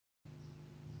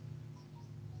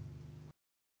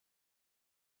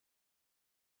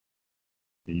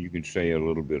And you can say a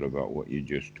little bit about what you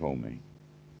just told me.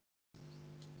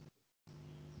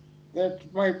 That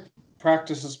my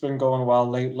practice has been going well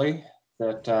lately.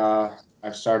 That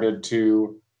I've started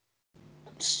to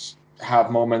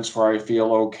have moments where I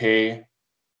feel okay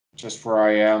just where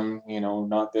I am,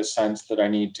 not this sense that I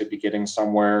need to be getting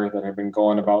somewhere, that I've been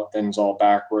going about things all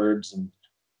backwards and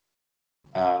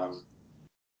um,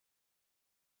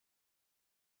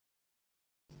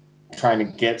 trying to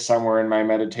get somewhere in my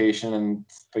meditation, and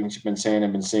things you've been saying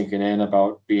have been sinking in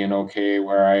about being okay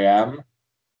where I am.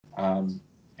 Um,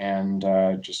 and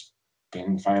just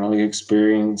been finally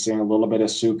experiencing a little bit of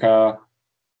sukha.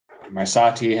 My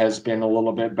sati has been a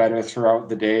little bit better throughout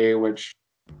the day, which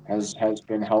has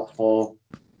been helpful.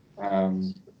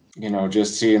 Um,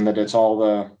 just seeing that it's all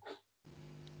the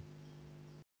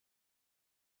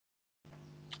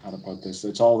how to put this.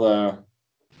 It's all the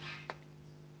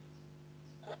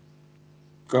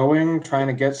trying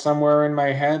to get somewhere in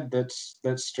my head that's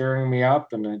stirring me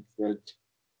up, and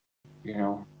you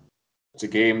know, it's a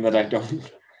game that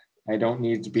I don't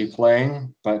need to be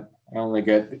playing, but I only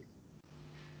get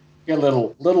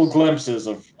little glimpses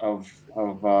of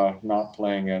not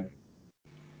playing it.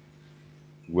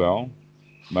 Well,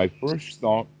 my first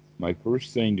thought, my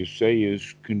first thing to say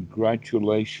is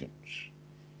congratulations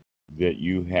that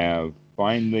you have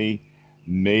finally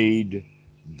made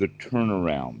the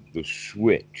turnaround, the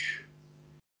switch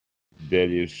that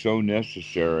is so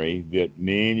necessary that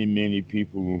many, many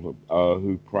people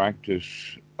who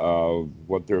practice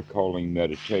what they're calling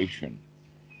meditation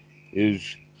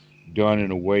is done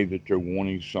in a way that they're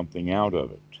wanting something out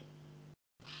of it.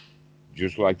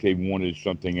 Just like they wanted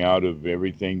something out of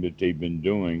everything that they've been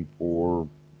doing for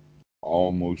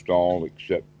almost all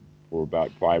except for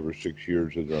about 5 or 6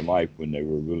 years of their life when they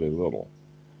were really little.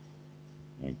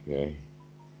 Okay.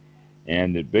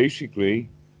 And that basically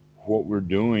what we're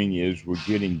doing is we're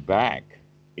getting back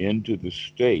into the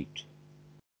state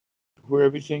where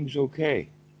everything's okay.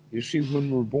 You see, when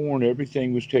we're born,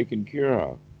 everything was taken care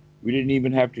of. We didn't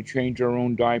even have to change our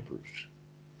own diapers.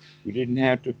 We didn't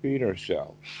have to feed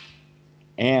ourselves.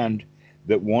 And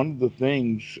that one of the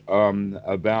things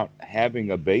about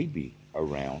having a baby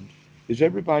around is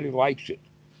everybody likes it.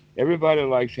 Everybody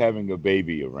likes having a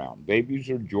baby around. Babies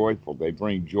are joyful. They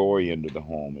bring joy into the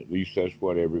home. At least that's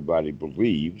what everybody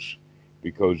believes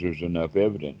because there's enough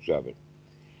evidence of it.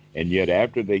 And yet,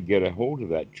 after they get a hold of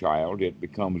that child, it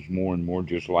becomes more and more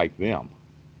just like them.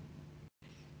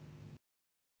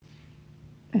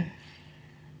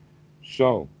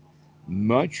 So,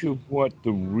 much of what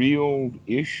the real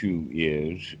issue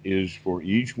is for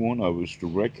each one of us to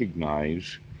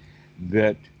recognize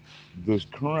that the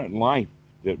current life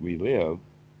that we live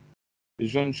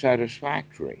is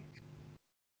unsatisfactory.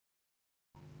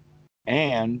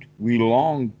 And we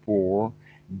long for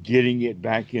getting it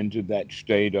back into that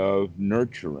state of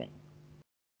nurturing.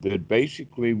 That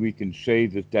basically we can say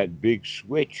that that big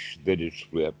switch that is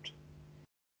flipped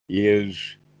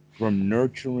is from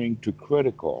nurturing to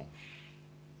critical.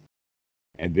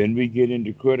 And then we get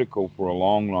into critical for a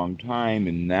long, long time,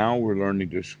 and now we're learning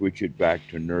to switch it back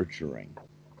to nurturing.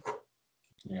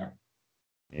 Yeah.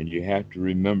 And you have to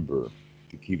remember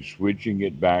to keep switching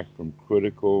it back from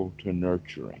critical to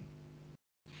nurturing.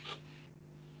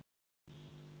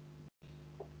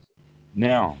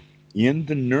 Now, in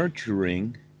the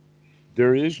nurturing,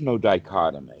 there is no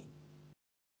dichotomy.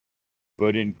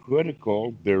 But in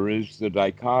critical, there is the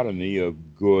dichotomy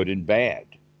of good and bad.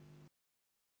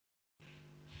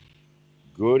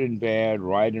 Good and bad,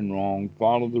 right and wrong,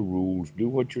 follow the rules, do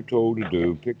what you're told to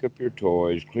do, pick up your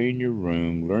toys, clean your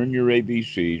room, learn your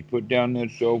ABCs, put down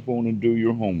that cell phone and do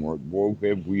your homework. Boy,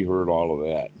 have we heard all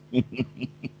of that.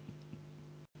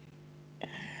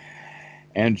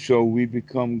 And so we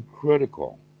become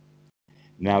critical.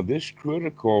 Now, this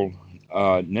critical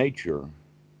nature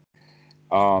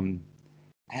um,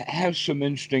 has some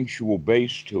instinctual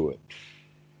base to it.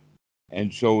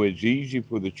 And so it's easy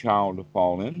for the child to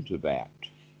fall into that.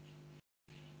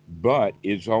 But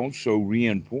it's also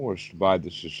reinforced by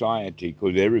the society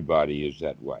because everybody is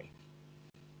that way.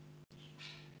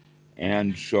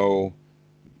 And so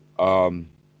um,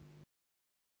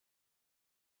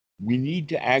 we need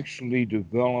to actually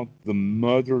develop the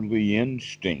motherly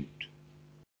instinct,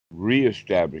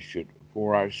 reestablish it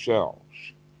for ourselves.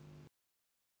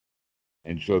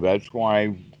 And so that's why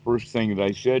the first thing that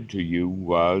I said to you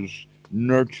was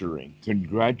nurturing.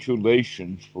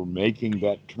 Congratulations for making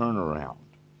that turnaround.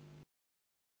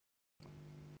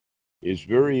 It's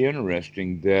very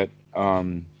interesting that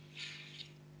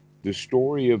the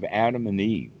story of Adam and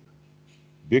Eve,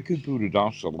 Bhikkhu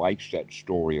Buddhadasa likes that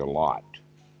story a lot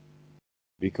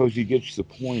because he gets the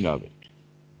point of it.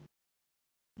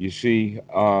 You see,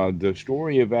 the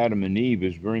story of Adam and Eve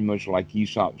is very much like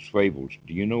Aesop's fables.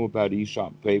 Do you know about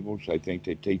Aesop fables? I think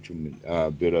they teach them a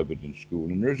bit of it in school,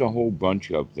 and there's a whole bunch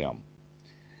of them.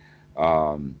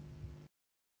 Um,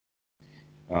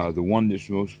 the one that's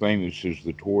most famous is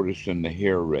the tortoise and the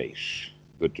hare race,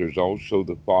 but there's also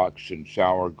the fox and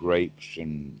sour grapes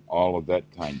and all of that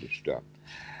kind of stuff.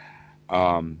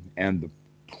 And the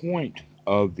point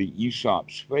of the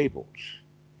Aesop's fables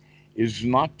is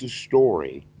not the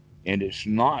story, and it's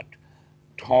not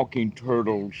talking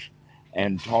turtles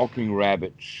and talking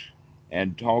rabbits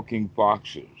and talking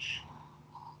foxes.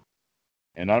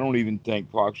 And I don't even think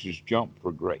foxes jump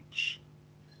for grapes.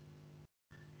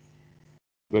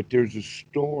 But there's a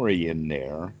story in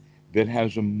there that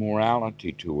has a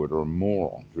morality to it or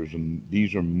moral.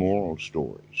 These are moral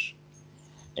stories.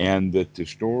 And that the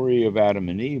story of Adam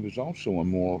and Eve is also a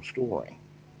moral story.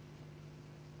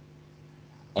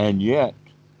 And yet,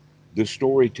 the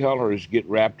storytellers get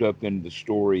wrapped up in the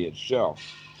story itself.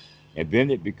 And then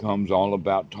it becomes all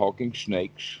about talking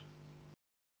snakes,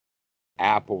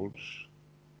 apples.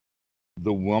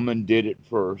 The woman did it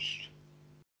first.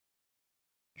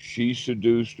 She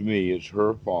seduced me. It's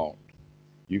her fault.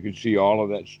 You can see all of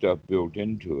that stuff built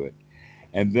into it.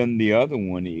 And then the other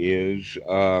one is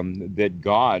that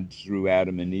God threw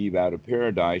Adam and Eve out of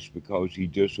paradise because he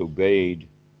disobeyed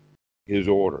his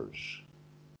orders.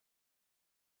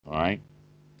 All right?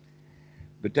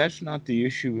 But that's not the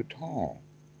issue at all.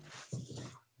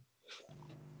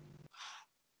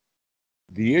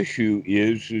 The issue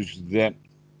is that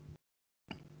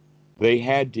they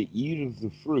had to eat of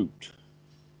the fruit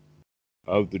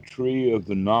of the tree of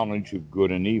the knowledge of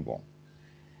good and evil.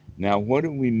 Now, what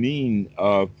do we mean?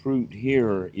 Fruit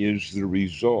here is the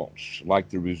results, like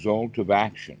the result of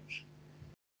actions.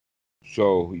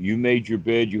 So you made your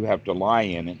bed, you have to lie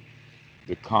in it,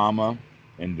 the comma,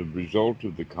 and the result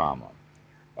of the comma.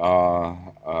 Uh,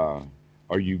 uh,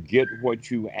 or you get what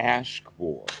you ask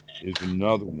for is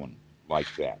another one like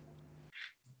that.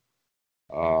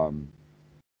 Um,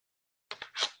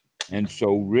 and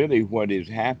so, really, what is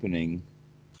happening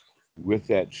with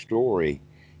that story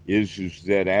is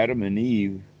that Adam and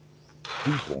Eve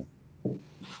people,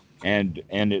 and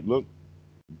it looked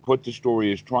what the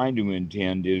story is trying to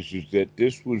intend is that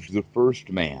this was the first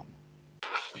man,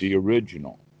 the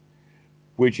original,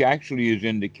 which actually is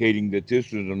indicating that this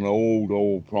is an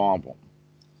old problem.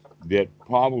 That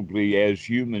probably as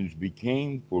humans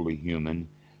became fully human,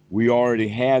 we already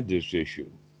had this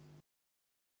issue.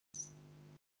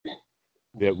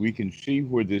 That we can see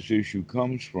where this issue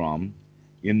comes from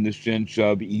in the sense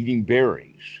of eating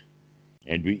berries.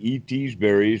 And we eat these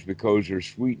berries because they're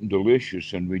sweet and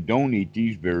delicious, and we don't eat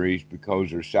these berries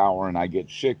because they're sour and I get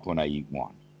sick when I eat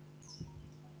one.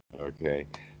 Okay.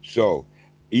 So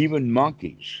even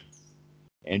monkeys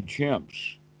and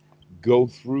chimps go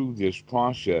through this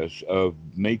process of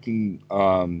making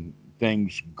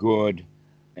things good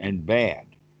and bad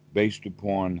based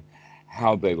upon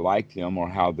how they like them or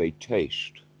how they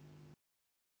taste.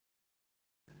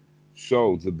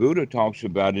 So the Buddha talks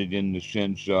about it in the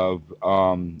sense of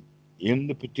in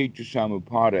the Paticca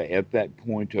Samuppada, at that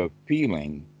point of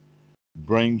feeling,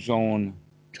 brings on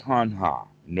tanha.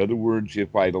 In other words,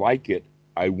 if I like it,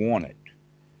 I want it.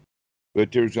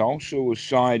 But there's also a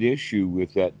side issue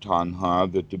with that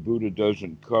tanha that the Buddha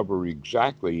doesn't cover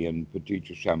exactly in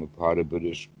Paticca Samuppada, but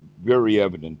it's very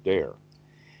evident there.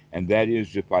 And that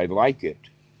is, if I like it,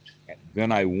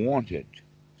 then I want it.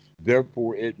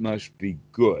 Therefore, it must be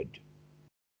good.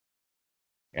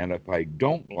 And if I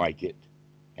don't like it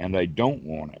and I don't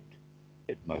want it,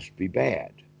 it must be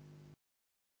bad.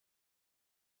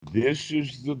 This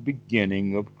is the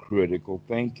beginning of critical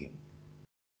thinking.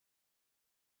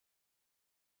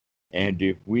 And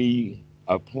if we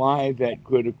apply that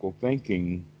critical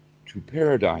thinking to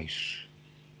paradise,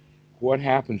 what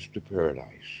happens to paradise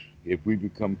if we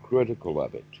become critical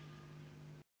of it?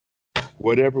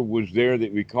 Whatever was there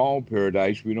that we call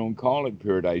paradise, we don't call it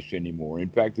paradise anymore. In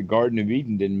fact, the Garden of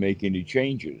Eden didn't make any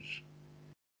changes,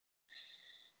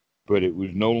 but it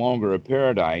was no longer a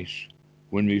paradise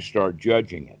when we start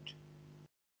judging it.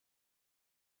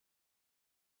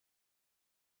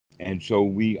 And so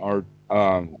we are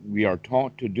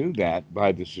taught to do that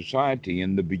by the society.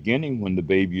 In the beginning, when the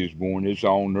baby is born, is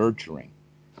all nurturing.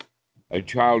 A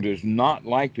child is not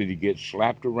likely to get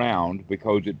slapped around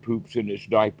because it poops in its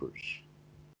diapers.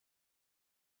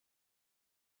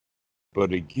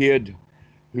 But a kid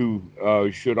who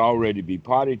should already be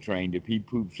potty trained, if he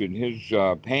poops in his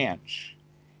pants,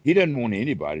 he doesn't want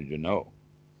anybody to know.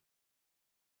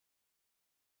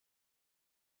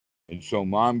 And so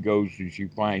mom goes and she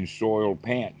finds soiled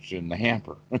pants in the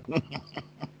hamper.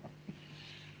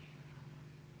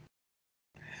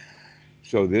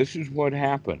 So this is what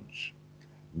happens.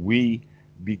 We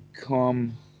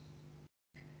become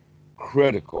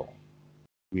critical.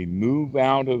 We move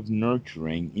out of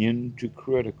nurturing into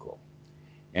critical.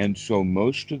 And so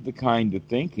most of the kind of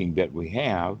thinking that we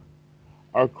have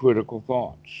are critical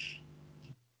thoughts.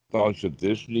 Thoughts of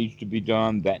this needs to be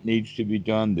done, that needs to be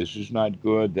done, this is not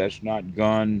good, that's not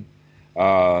done.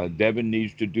 Devon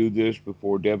needs to do this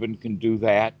before Devon can do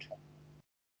that.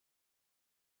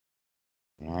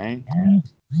 Right?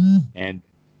 And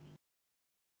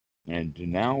and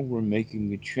now we're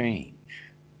making a change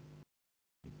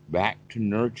back to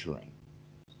nurturing.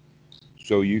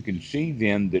 So you can see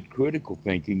then that critical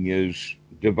thinking is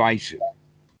divisive.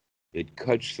 It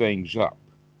cuts things up.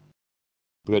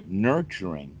 But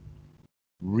nurturing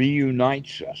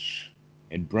reunites us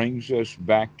and brings us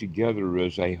back together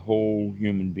as a whole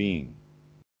human being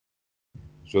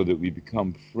so that we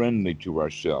become friendly to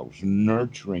ourselves,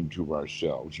 nurturing to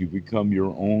ourselves. You become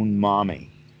your own mommy,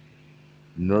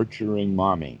 nurturing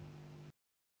mommy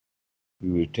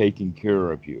who is taking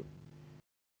care of you.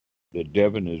 That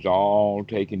Devon is all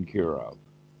taken care of.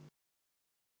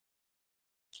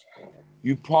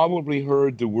 You've probably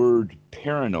heard the word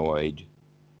paranoid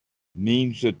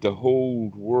means that the whole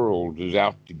world is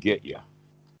out to get you.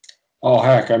 Oh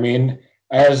heck, I mean,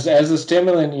 as a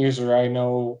stimulant user, I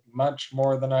know much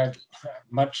more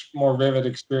vivid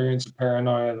experience of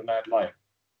paranoia than I'd like.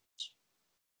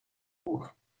 Ooh.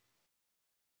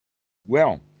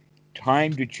 Well,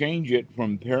 time to change it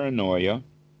from paranoia,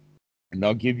 and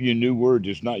I'll give you a new word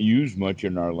that's not used much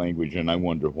in our language, and I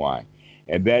wonder why.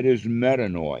 And that is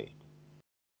metanoid.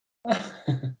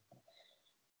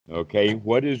 Okay,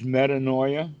 what is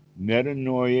metanoia?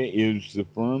 Metanoia is the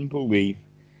firm belief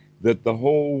that the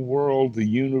whole world, the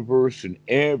universe, and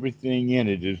everything in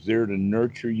it is there to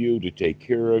nurture you, to take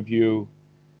care of you,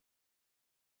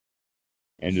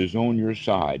 and is on your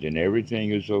side, and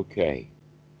everything is okay.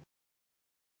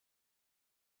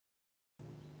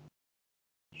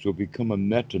 So become a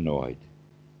metanoid.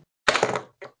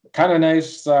 Kind of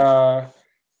nice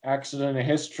accident in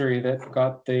history that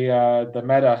got the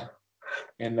meta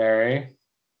in there, eh?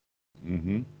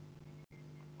 Hmm.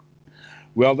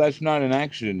 Well, that's not an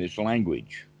accident, it's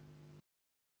language.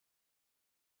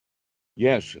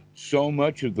 Yes, so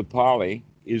much of the Pali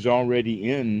is already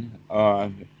in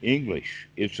English.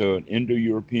 It's an Indo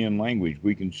European language.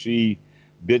 We can see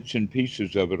bits and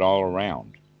pieces of it all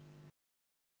around.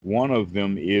 One of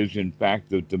them is, in fact,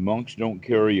 that the monks don't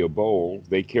carry a bowl;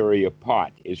 they carry a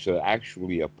pot. It's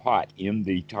actually a pot in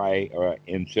the Thai,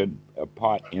 instead a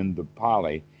pot in the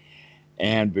Pali.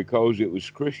 And because it was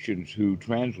Christians who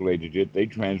translated it, they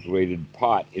translated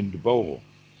pot into bowl.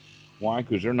 Why?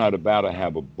 Because they're not about to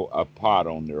have a pot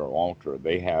on their altar.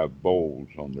 They have bowls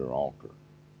on their altar.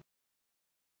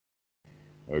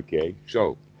 Okay,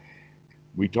 so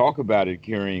we talk about it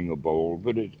carrying a bowl,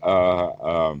 but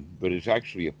it's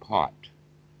actually a pot.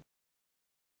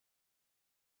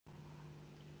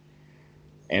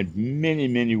 And many,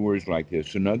 many words like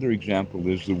this. Another example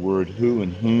is the word who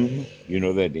and whom. You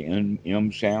know that the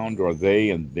M sound, or they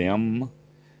and them.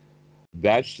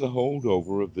 That's the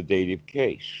holdover of the dative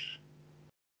case.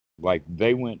 Like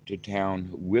they went to town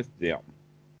with them.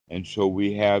 And so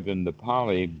we have in the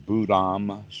Pali,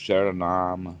 Buddham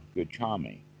Saranam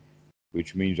Gacchami,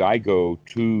 which means I go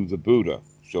to the Buddha.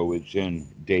 So it's in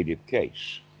dative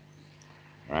case,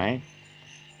 right?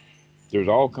 There's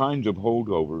all kinds of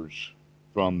holdovers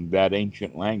from that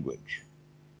ancient language.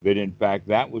 That in fact,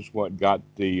 that was what got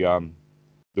the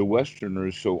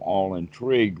Westerners so all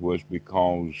intrigued, was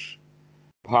because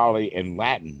Pali and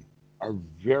Latin are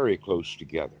very close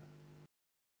together.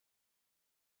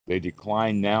 They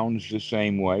decline nouns the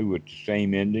same way with the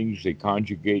same endings. They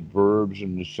conjugate verbs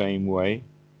in the same way.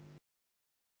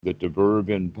 That the verb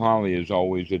in Pali is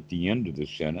always at the end of the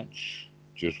sentence,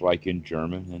 just like in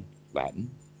German and Latin.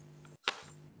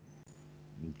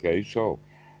 Okay, so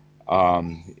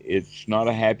it's not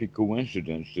a happy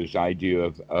coincidence, this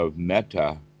idea of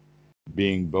meta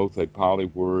being both a Pali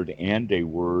word and a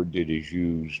word that is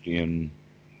used in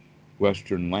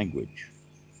Western language.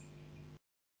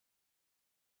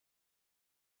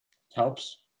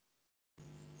 Helps.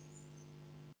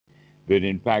 That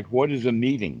in fact, what is a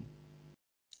meeting?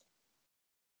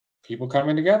 People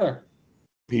coming together.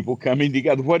 People coming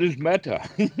together. What is meta?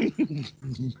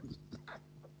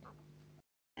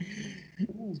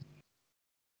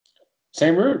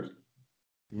 Same root.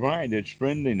 Right, it's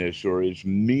friendliness, or it's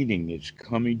meeting, it's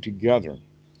coming together.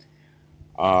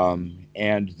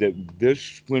 And that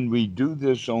this, when we do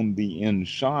this on the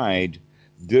inside,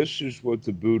 this is what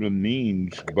the Buddha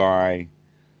means by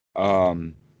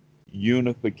um,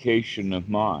 unification of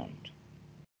mind.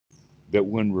 That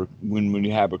when we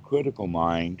have a critical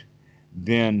mind,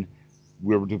 then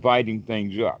we're dividing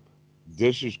things up.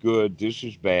 This is good, this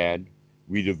is bad.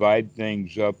 We divide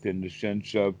things up in the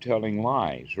sense of telling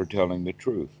lies or telling the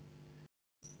truth.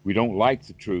 We don't like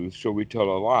the truth, so we tell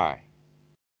a lie.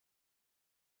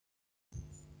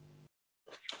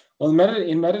 Well,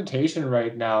 in meditation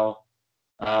right now,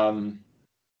 um,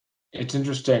 it's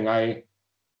interesting. I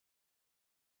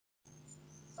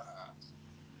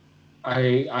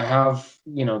have,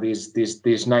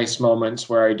 these nice moments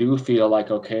where I do feel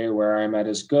like, okay, where I'm at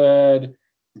is good,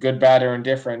 good, bad, or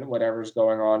indifferent. Whatever's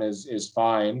going on is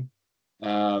fine.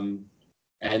 Um,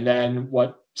 and then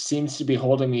what seems to be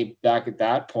holding me back at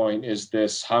that point is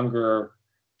this hunger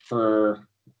for,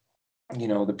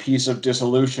 the peace of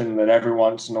dissolution that every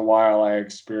once in a while I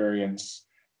experience.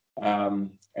 And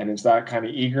it's that kind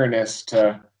of eagerness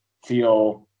to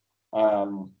feel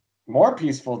more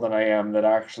peaceful than I am that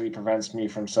actually prevents me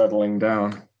from settling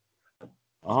down.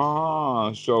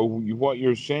 So what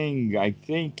you're saying, I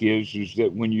think, is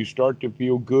that when you start to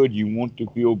feel good, you want to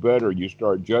feel better. You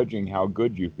start judging how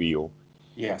good you feel,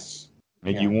 Yes.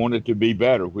 and you Yeah. want it to be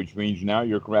better, which means now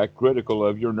you're critical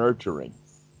of your nurturing.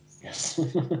 Yes.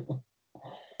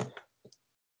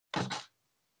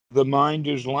 The mind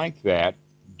is like that,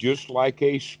 just like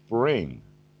a spring.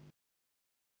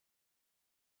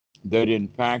 That in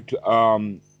fact,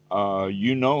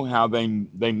 you know how they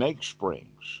make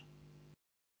springs.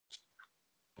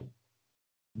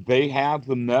 They have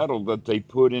the metal that they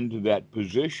put into that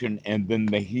position, and then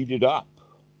they heat it up,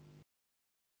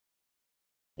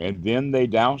 and then they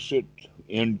douse it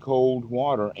in cold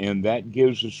water, and that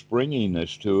gives a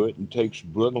springiness to it and takes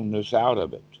brittleness out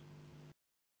of it.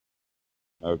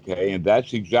 Okay, and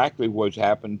that's exactly what's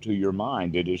happened to your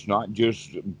mind. It is not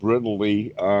just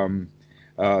brittly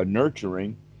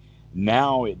nurturing.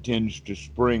 Now it tends to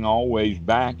spring always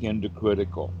back into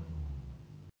critical.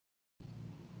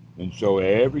 And so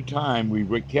every time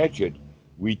we catch it,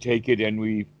 we take it and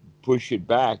we push it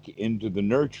back into the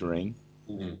nurturing,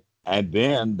 Mhm. and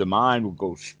then the mind will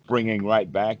go springing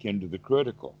right back into the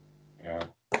critical. Yeah.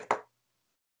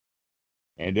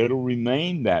 And it'll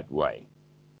remain that way.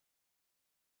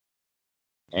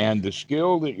 And the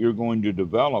skill that you're going to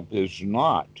develop is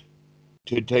not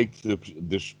to take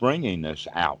the springiness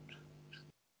out,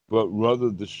 but rather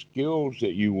the skills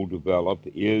that you will develop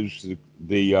is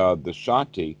the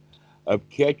sati of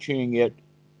catching it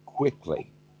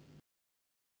quickly.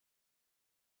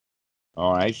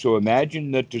 All right, so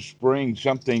imagine that the spring,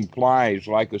 something flies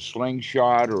like a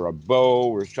slingshot or a bow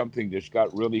or something that's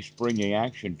got really springy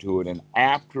action to it, and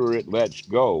after it lets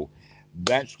go,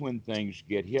 that's when things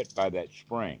get hit by that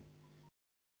spring,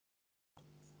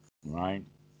 right?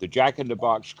 The jack in the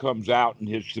box comes out and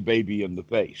hits the baby in the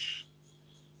face,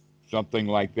 something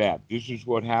like that. This is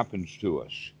what happens to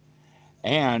us.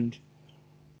 And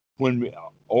when we,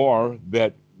 or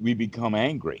that we become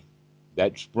angry,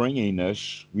 that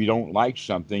springiness, we don't like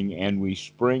something and we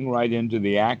spring right into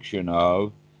the action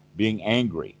of being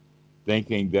angry,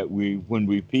 thinking that when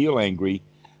we feel angry,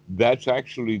 that's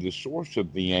actually the source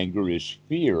of the anger is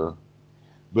fear,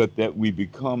 but that we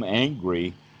become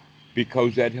angry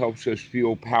because that helps us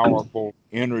feel powerful,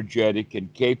 energetic,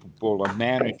 and capable of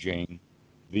managing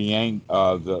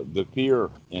the fear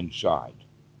inside.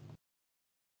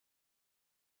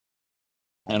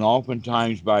 And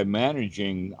oftentimes, by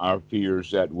managing our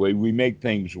fears that way, we make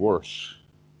things worse.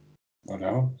 Oh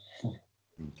no.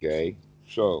 Okay?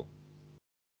 So,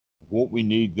 what we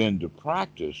need then to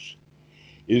practice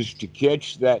is to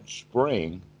catch that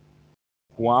spring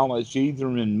while it's either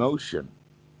in motion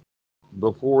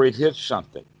before it hits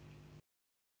something.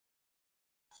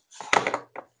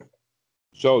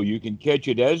 So, you can catch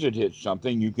it as it hits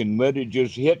something, you can let it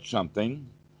just hit something,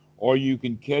 or you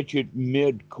can catch it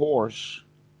mid course,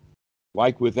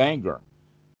 like with anger.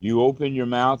 You open your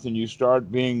mouth and you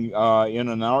start being in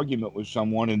an argument with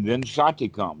someone, and then sati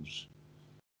comes.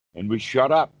 And we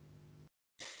shut up,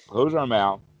 close our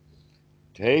mouth,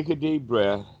 take a deep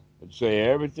breath, and say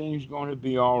everything's going to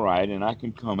be all right, and I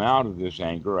can come out of this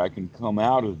anger. I can come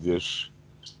out of this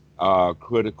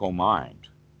critical mind.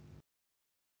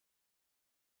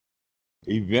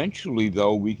 Eventually,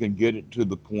 though, we can get it to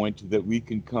the point that we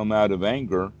can come out of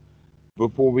anger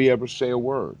before we ever say a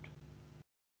word,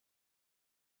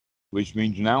 which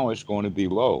means now it's going to be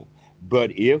low.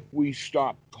 But if we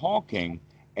stop talking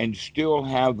and still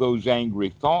have those angry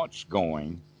thoughts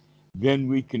going, then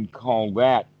we can call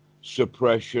that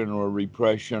suppression or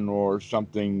repression or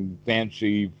something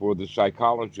fancy for the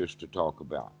psychologist to talk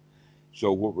about.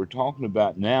 So, what we're talking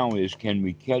about now is, can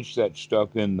we catch that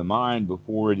stuff in the mind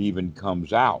before it even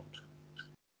comes out?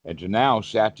 And to now,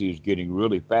 Sati is getting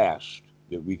really fast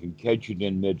that we can catch it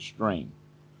in midstream.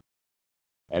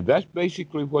 And that's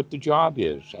basically what the job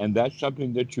is. And that's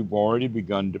something that you've already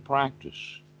begun to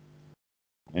practice.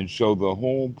 And so the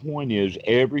whole point is,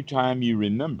 every time you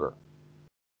remember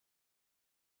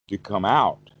to come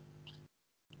out,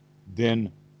 then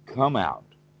come out.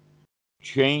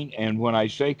 Change. And when I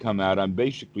say come out, I'm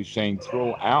basically saying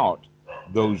throw out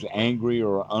those angry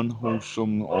or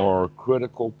unwholesome or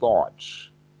critical thoughts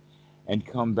and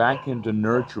come back into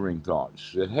nurturing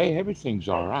thoughts that, hey, everything's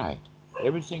all right.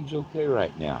 Everything's okay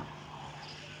right now.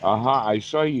 Aha, I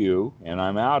saw you and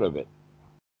I'm out of it.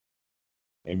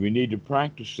 And we need to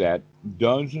practice that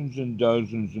dozens and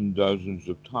dozens and dozens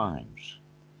of times.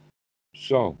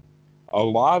 So, a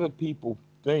lot of people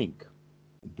think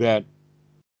that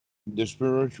the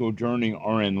spiritual journey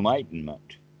or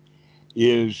enlightenment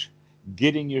is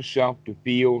getting yourself to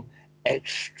feel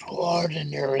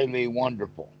extraordinarily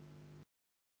wonderful.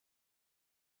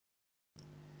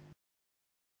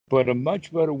 But a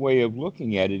much better way of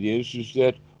looking at it is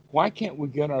that why can't we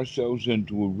get ourselves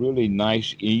into a really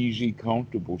nice, easy,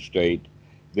 comfortable state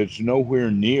that's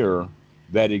nowhere near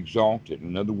that exalted?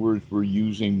 In other words, we're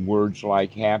using words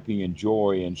like happy and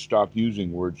joy and stop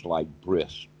using words like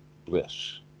bliss,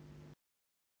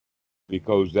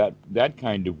 because that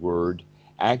kind of word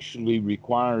actually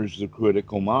requires the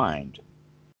critical mind.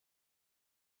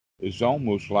 It's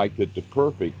almost like that the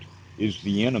perfect is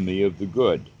the enemy of the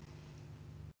good.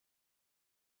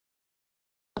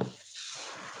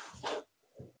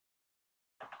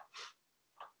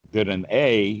 That an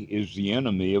A is the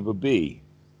enemy of a B.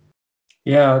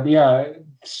 Yeah, yeah.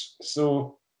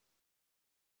 So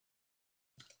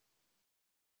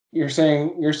you're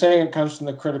saying it comes from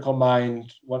the critical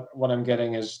mind. What I'm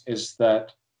getting is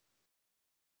that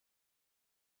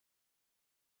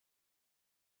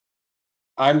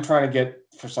I'm trying to get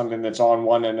for something that's on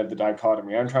one end of the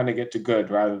dichotomy. I'm trying to get to good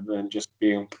rather than just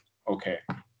being okay.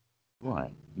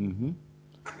 Right.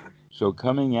 So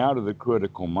coming out of the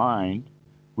critical mind,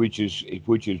 which is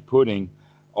putting,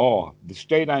 oh, the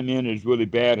state I'm in is really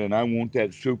bad, and I want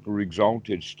that super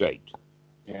exalted state.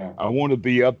 Yeah. I want to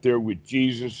be up there with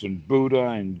Jesus and Buddha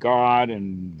and God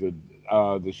and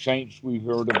the saints we've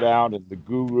heard about and the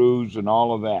gurus and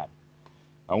all of that.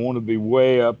 I want to be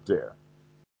way up there.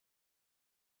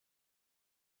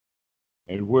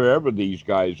 And wherever these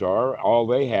guys are, all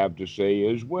they have to say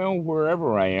is, well,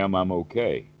 wherever I am, I'm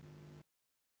okay.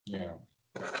 Yeah.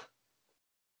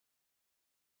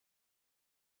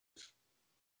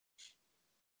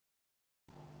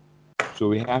 So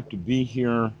we have to be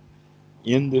here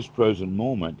in this present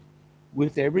moment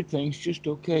with everything's just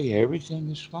okay. Everything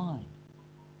is fine.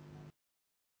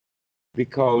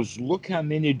 Because look how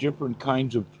many different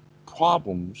kinds of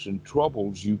problems and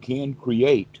troubles you can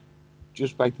create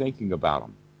just by thinking about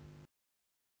them.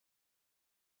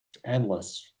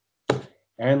 Endless.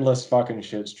 Endless fucking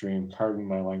shit stream. Pardon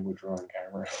my language, we're on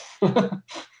camera.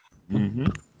 hmm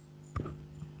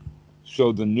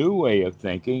So the new way of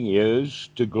thinking is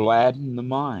to gladden the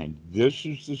mind. This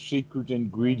is the secret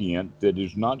ingredient that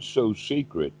is not so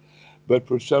secret, but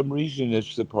for some reason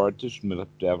it's the part that's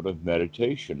left out of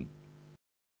meditation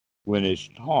when it's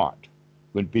taught.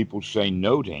 When people say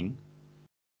noting,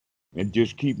 and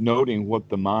just keep noting what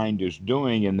the mind is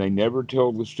doing, and they never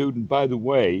tell the student, by the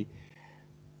way,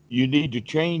 you need to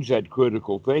change that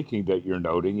critical thinking that you're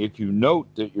noting. If you note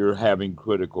that you're having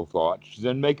critical thoughts,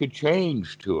 then make a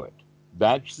change to it.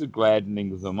 That's the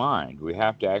gladdening of the mind. We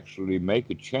have to actually make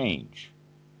a change.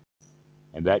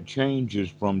 And that change is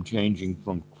from changing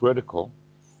from critical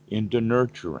into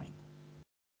nurturing.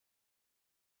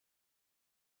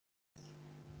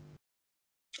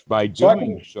 By So I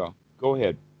doing can. so, go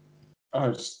ahead.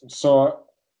 So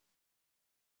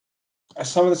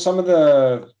some of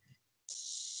the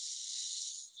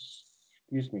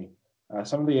excuse me.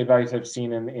 Some of the advice I've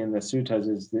seen in the suttas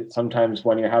is that sometimes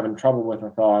when you're having trouble with a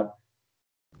thought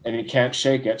and you can't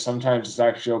shake it, sometimes it's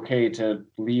actually okay to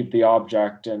leave the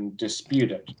object and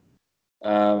dispute it,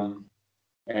 um,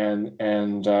 and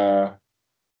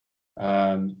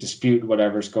dispute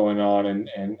whatever's going on,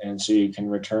 and so you can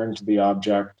return to the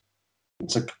object.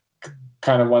 It's a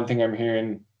kind of one thing I'm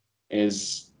hearing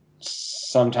is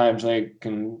sometimes I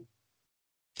can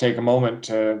take a moment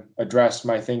to address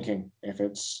my thinking if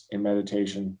it's in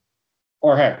meditation,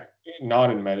 or heck,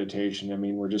 not in meditation. I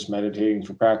mean, we're just meditating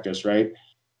for practice, right?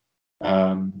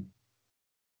 Um,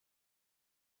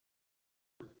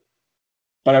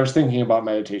 but I was thinking about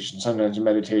meditation. Sometimes in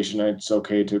meditation, it's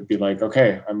okay to be like,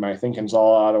 okay, my thinking's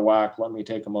all out of whack. Let me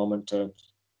take a moment to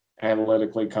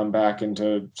analytically come back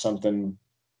into something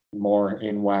more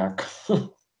in whack.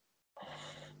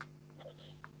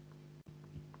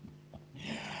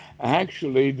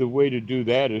 Actually, the way to do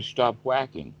that is stop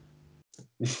whacking.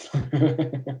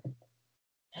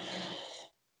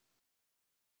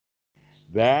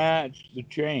 That's the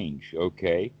change,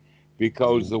 okay?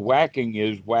 Because the whacking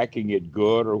is whacking it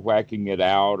good or whacking it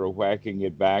out or whacking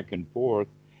it back and forth.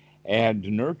 And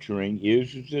nurturing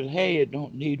is that, hey, it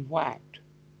don't need whacked.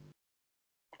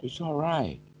 It's all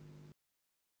right.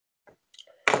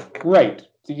 Right.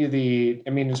 I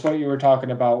mean, it's what you were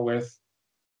talking about with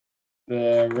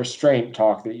the restraint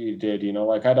talk that you did.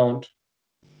 Like I don't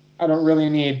really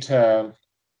need to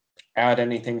add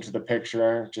anything to the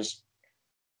picture. Just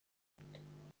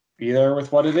be there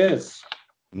with what it is.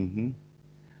 Hmm.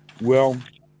 Well,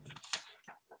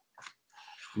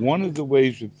 one of the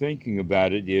ways of thinking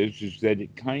about it is that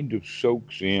it kind of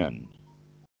soaks in.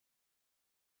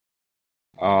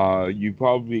 You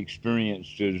probably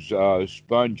experienced as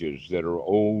sponges that are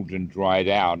old and dried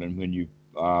out, and when you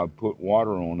put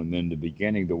water on them in the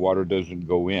beginning, the water doesn't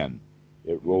go in;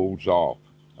 it rolls off.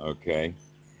 Okay,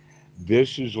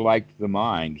 this is like the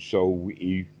mind. So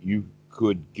you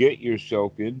could get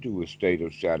yourself into a state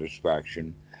of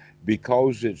satisfaction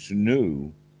because it's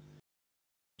new.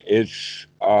 It's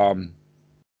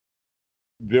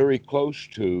very close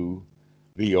to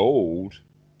the old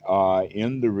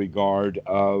in the regard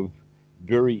of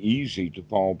very easy to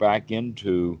fall back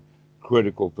into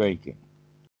critical thinking.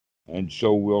 And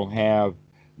so we'll have,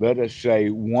 let us say,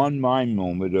 one mind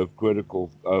moment of critical,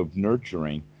 of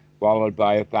nurturing, followed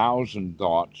by 1,000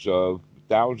 thoughts of,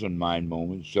 1,000 mind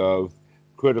moments of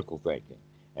critical thinking.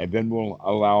 And then we'll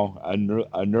allow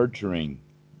a nurturing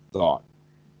thought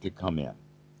to come in.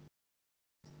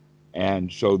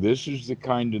 And so this is the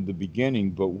kind of the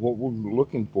beginning, but what we're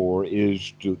looking for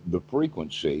is the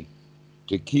frequency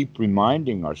to keep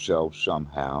reminding ourselves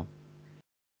somehow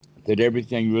that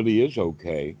everything really is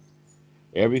okay,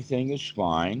 everything is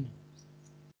fine,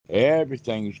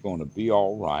 everything's going to be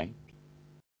all right,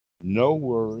 no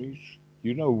worries.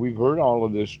 We've heard all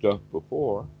of this stuff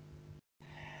before,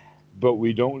 but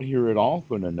we don't hear it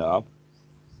often enough,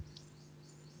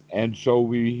 and so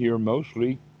we hear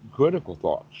mostly critical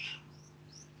thoughts.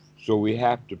 So we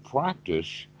have to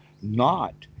practice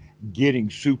not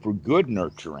getting super good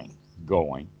nurturing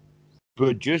going,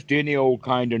 but just any old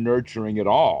kind of nurturing at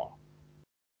all.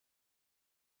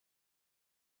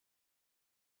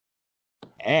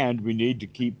 And we need to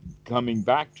keep coming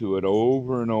back to it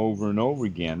over and over and over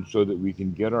again so that we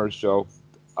can get ourselves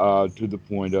to the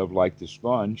point of, like the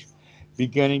sponge,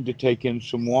 beginning to take in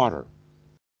some water.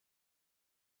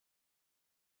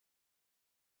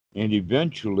 And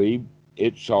eventually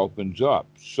it softens up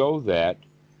so that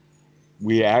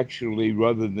we actually,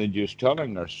 rather than just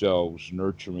telling ourselves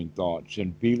nurturing thoughts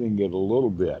and feeling it a little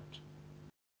bit,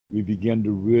 we begin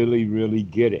to really, really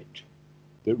get it.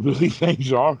 That really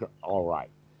things are all right.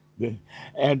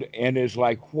 And it's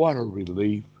like, what a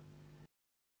relief.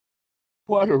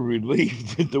 What a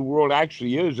relief that the world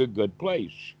actually is a good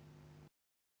place.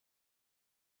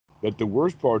 That the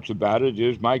worst parts about it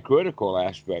is my critical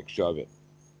aspects of it.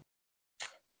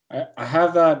 I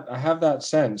have that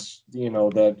sense,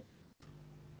 that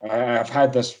I've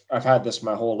had this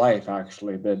my whole life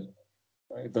actually, that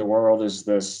the world is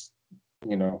this,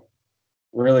 you know,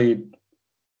 really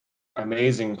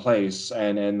amazing place,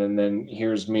 and then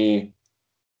here's me,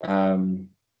 um,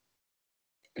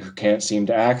 who can't seem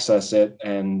to access it,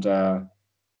 and Well,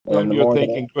 then you're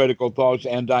thinking critical thoughts,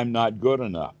 and I'm not good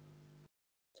enough.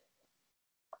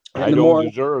 I the don't more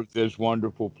deserve this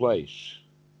wonderful place.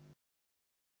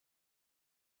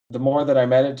 the more that I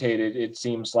meditated, it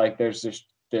seems like there's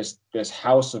this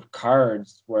house of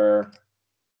cards where,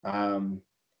 um,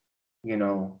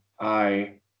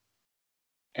 I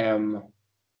am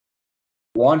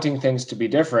wanting things to be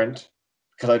different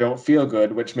because I don't feel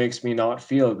good, which makes me not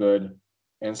feel good,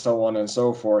 and so on and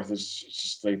so forth. It's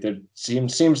just like there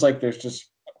seems like there's just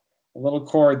a little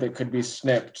cord that could be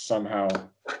snipped somehow.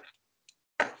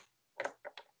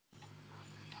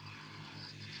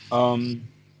 Um,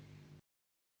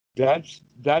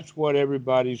 that's what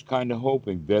everybody's kind of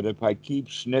hoping, that if I keep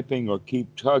snipping or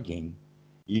keep tugging,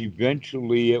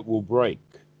 eventually it will break.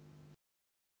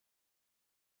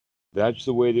 That's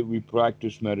the way that we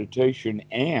practice meditation,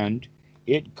 and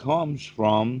it comes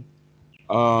from,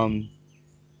 um,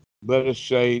 let us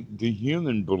say, the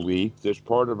human belief that's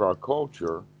part of our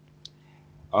culture,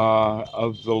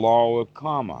 of the law of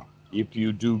karma. If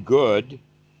you do good,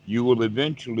 you will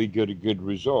eventually get a good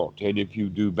result. And if you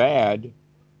do bad,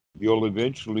 you'll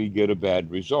eventually get a bad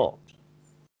result.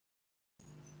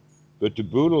 But the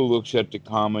Buddha looks at the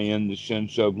karma in the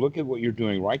sense of, look at what you're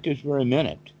doing right this very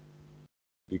minute.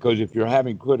 Because if you're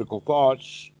having critical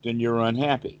thoughts, then you're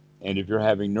unhappy. And if you're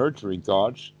having nurturing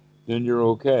thoughts, then you're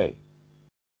okay.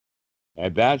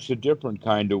 And that's a different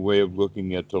kind of way of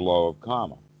looking at the law of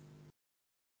karma.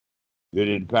 That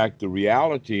in fact, the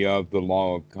reality of the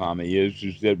law of karma is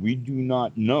that we do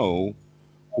not know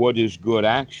what is good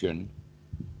action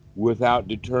without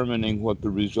determining what the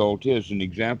result is. An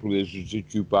example is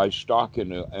that you buy stock in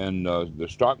the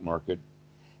stock market,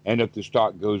 and if the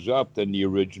stock goes up, then the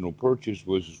original purchase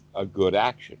was a good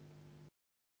action.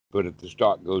 But if the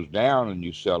stock goes down and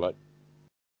you sell it,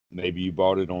 maybe you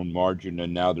bought it on margin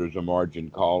and now there's a margin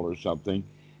call or something,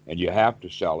 and you have to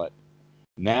sell it.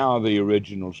 Now the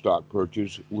original stock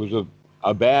purchase was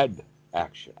a bad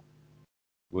action.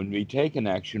 When we take an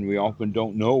action, we often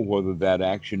don't know whether that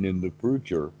action in the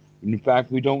future, in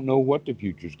fact, we don't know what the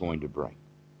future is going to bring.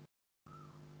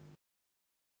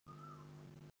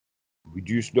 We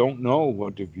just don't know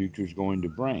what the future is going to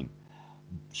bring.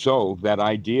 So that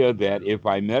idea that if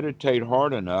I meditate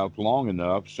hard enough, long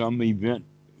enough, some event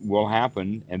will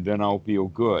happen and then I'll feel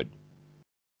good.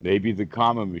 Maybe the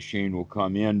karma machine will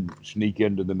come in, sneak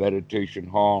into the meditation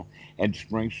hall, and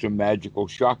spring some magical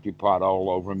Shakti pot all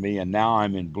over me, and now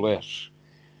I'm in bliss.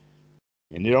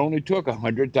 And it only took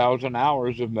 100,000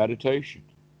 hours of meditation.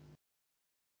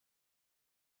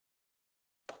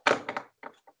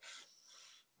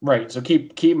 Right. So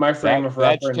keep my frame of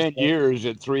That's reference. 10 years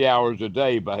at 3 hours a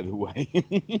day, by the way.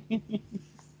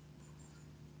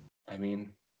 I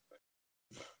mean,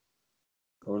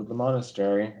 go to the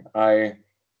monastery. I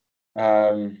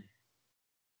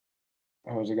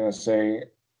what was I going to say?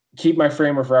 Keep my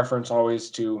frame of reference always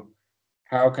to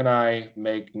how can I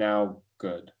make now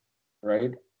good,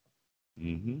 right?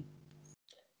 Mm-hmm.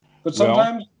 But Well,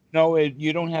 sometimes, no,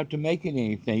 you don't have to make it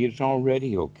anything. It's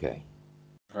already okay.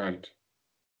 right,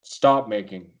 stop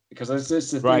making because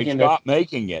it's the Right? thinking that, Stop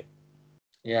making it.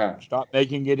 yeah, Stop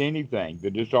making it anything.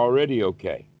 That it's already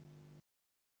okay.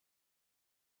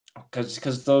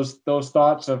 because those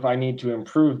thoughts of I need to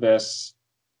improve this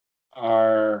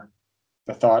are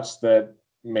the thoughts that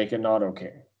make it not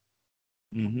okay.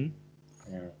 Mm-hmm.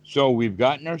 Yeah. So we've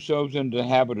gotten ourselves into the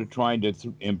habit of trying to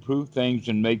improve things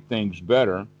and make things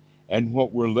better. And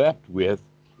what we're left with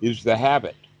is the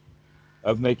habit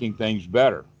of making things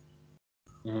better.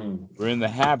 Mm, We're in the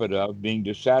habit of being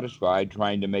dissatisfied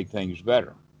trying to make things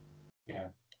better. yeah.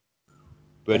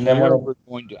 But And then when here it, we're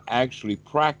going to actually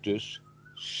practice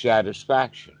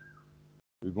satisfaction.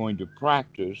 We're going to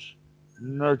practice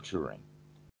nurturing.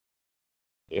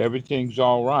 Everything's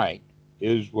all right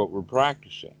is what we're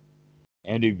practicing.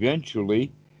 And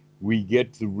eventually we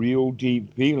get the real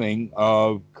deep feeling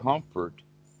of comfort.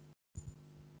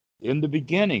 In the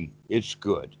beginning, it's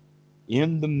good.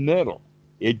 In the middle,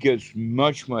 it gets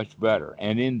much, much better.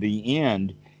 And in the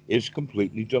end, it's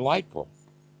completely delightful.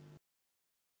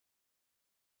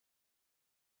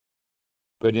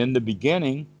 But in the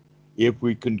beginning, if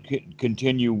we can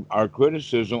continue our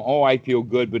criticism, oh, I feel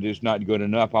good, but it's not good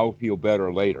enough, I'll feel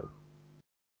better later.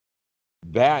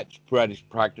 That's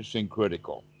practicing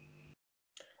critical.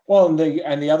 well,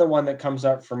 and the other one that comes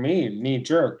up for me, knee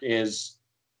jerk, is,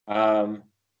 um,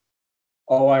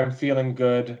 oh, I'm feeling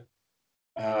good.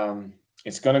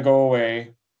 It's going to go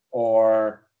away,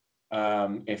 or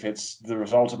if it's the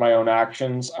result of my own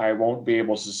actions, I won't be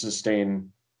able to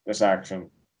sustain this action.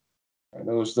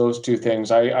 Those two things.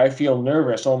 I feel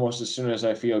nervous almost as soon as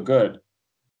I feel good.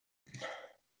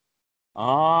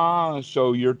 Ah,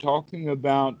 so you're talking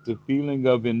about the feeling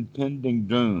of impending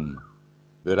doom,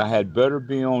 that I had better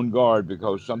be on guard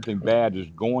because something bad is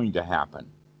going to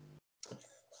happen.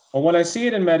 Well, when I see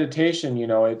it in meditation,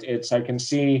 it's I can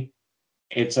see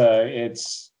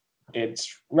it's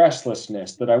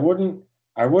restlessness that I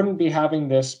wouldn't be having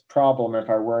this problem if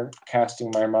I weren't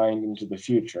casting my mind into the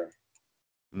future.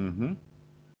 Mm-hmm.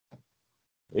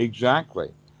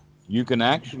 Exactly. You can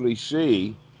actually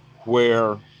see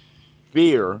where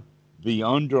fear, the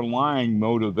underlying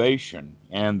motivation,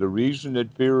 and the reason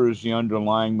that fear is the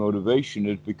underlying motivation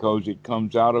is because it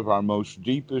comes out of our most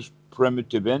deepest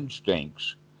primitive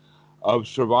instincts of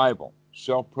survival,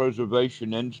 self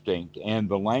preservation instinct, and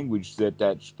the language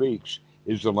that speaks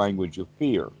is the language of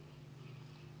fear,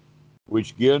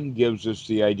 which again gives us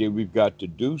the idea we've got to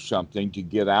do something to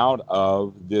get out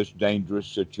of this dangerous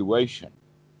situation.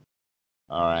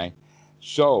 All right.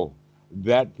 So,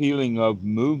 that feeling of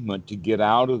movement to get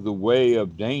out of the way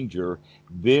of danger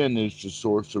then is the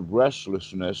source of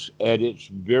restlessness at its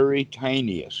very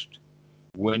tiniest.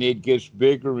 When it gets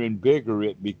bigger and bigger,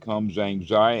 it becomes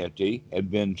anxiety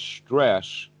and then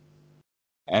stress,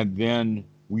 and then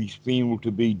we feel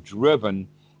to be driven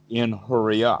in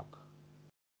hurry up.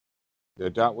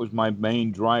 That was my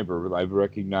main driver. I've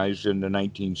recognized in the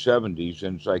 1970s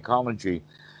in psychology,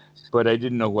 but I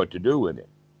didn't know what to do with it.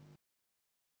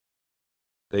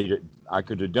 I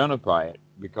could identify it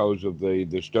because of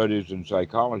the studies in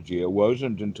psychology. It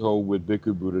wasn't until with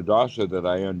Bhikkhu Buddhadasa that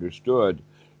I understood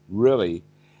really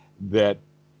that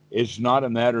it's not a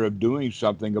matter of doing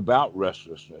something about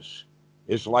restlessness.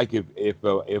 It's like if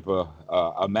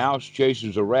a mouse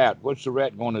chases a rat, what's the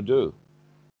rat going to do?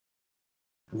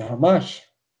 Not much.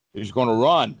 He's going to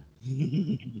run.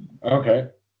 Okay.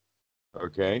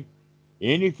 Okay?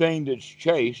 Anything that's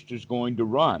chased is going to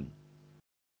run.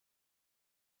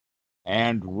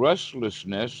 And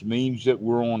restlessness means that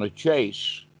we're on a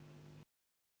chase,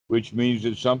 which means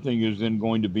that something is then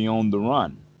going to be on the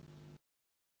run.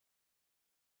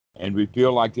 And we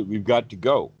feel like that we've got to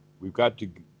go. We've got to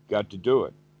do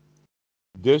it.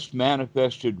 This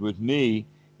manifested with me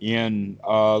in,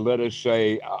 let us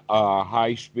say,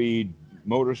 high-speed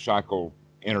motorcycle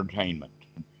entertainment.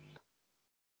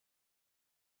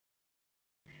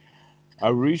 I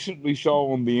recently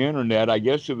saw on the internet, I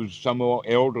guess it was some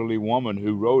elderly woman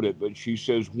who wrote it, but she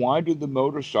says, why do the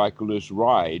motorcyclists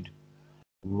ride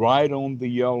right on the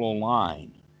yellow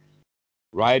line,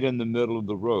 right in the middle of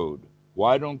the road?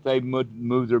 Why don't they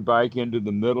move their bike into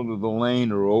the middle of the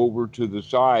lane or over to the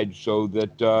side so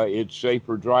that it's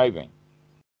safer driving?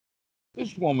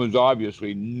 This woman's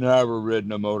obviously never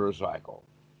ridden a motorcycle.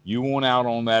 You want out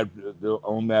on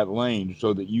that lane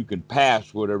so that you can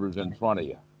pass whatever's in front of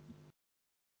you.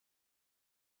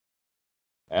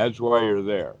 That's why you're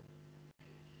there.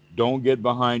 Don't get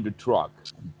behind a truck.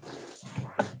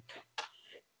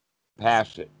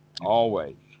 Pass it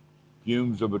always.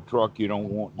 Fumes of a truck you don't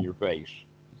want in your face.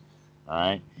 All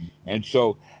right. And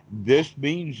so this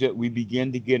means that we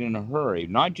begin to get in a hurry,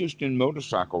 not just in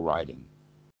motorcycle riding,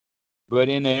 but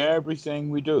in everything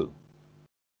we do.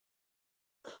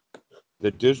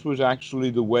 That this was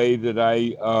actually the way that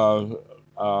I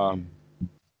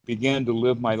began to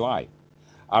live my life.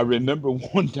 I remember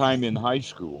one time in high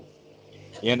school,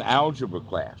 in algebra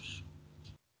class,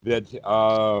 that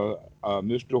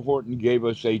Mr. Horton gave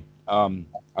us a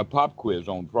pop quiz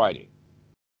on Friday.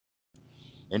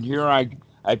 And here I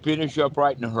finish up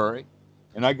right in a hurry,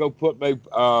 and I go put my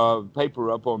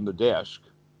paper up on the desk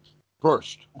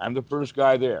first. I'm the first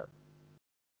guy there.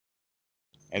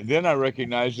 And then I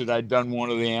recognized that I'd done one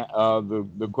of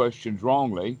the questions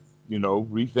wrongly,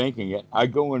 rethinking it. I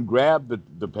go and grab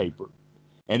the paper,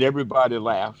 and everybody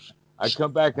laughs. I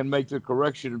come back and make the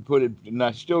correction and put it, and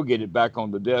I still get it back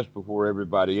on the desk before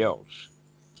everybody else.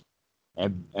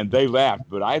 And they laughed,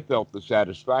 but I felt the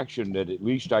satisfaction that at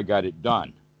least I got it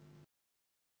done.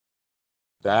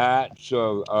 That's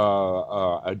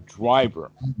a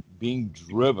driver being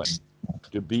driven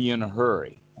to be in a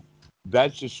hurry.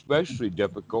 That's especially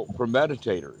difficult for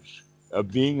meditators,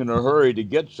 of being in a hurry to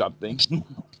get something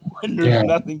when there's Yeah.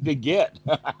 nothing to get.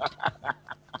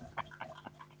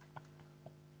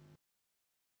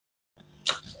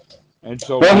 And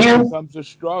so Well, life becomes a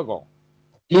struggle.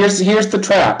 here's the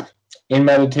trap in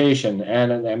meditation,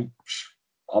 and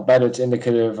I'll bet it's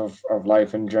indicative of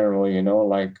life in general.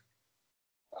 Like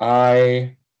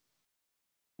I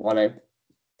when I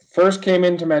first came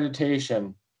into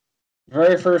meditation,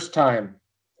 very first time,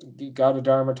 got a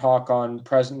Dharma talk on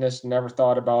presentness, never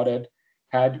thought about it,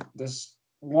 had this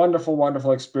wonderful,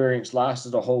 wonderful experience,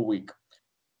 lasted a whole week.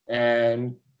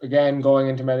 And again, going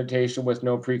into meditation with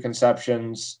no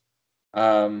preconceptions.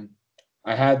 Um,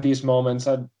 I had these moments,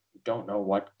 I don't know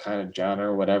what kind of jhana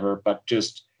or whatever, but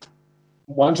just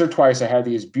once or twice I had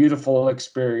these beautiful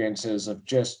experiences of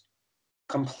just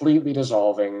completely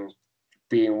dissolving,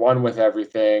 being one with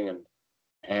everything, and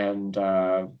and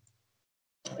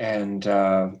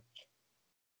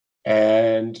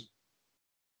and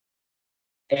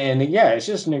and yeah, it's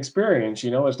just an experience.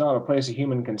 It's not a place a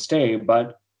human can stay.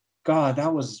 But God,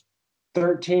 that was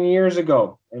 13 years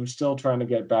ago. I'm still trying to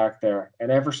get back there,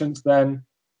 and ever since then,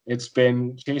 it's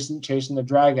been chasing the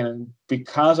dragon. And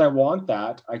because I want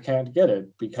that, I can't get it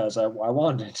because I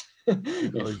want it.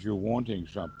 Because you're wanting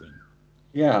something.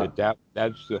 Yeah,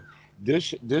 That's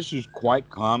this is quite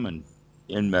common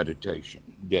in meditation,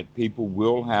 that people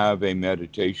will have a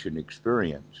meditation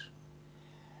experience,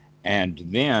 and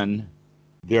then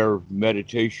their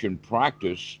meditation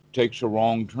practice takes a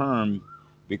wrong turn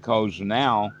because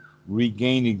now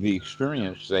regaining the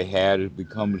experience they had, it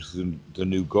becomes the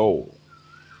new goal,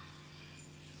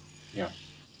 Yeah.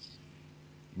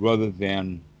 rather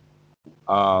than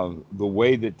the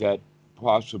way that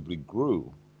possibly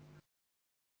grew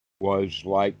was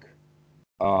like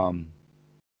um,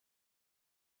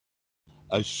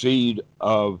 a seed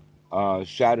of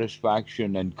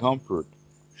satisfaction and comfort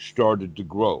started to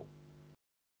grow.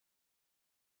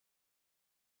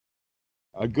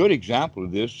 A good example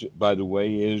of this, by the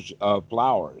way, is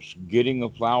flowers. Getting a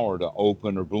flower to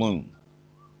open or bloom.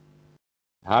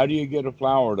 How do you get a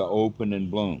flower to open and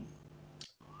bloom?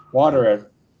 Water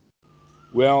it.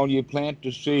 Well, you plant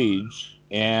the seeds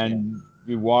Yeah. and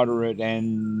you water it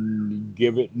and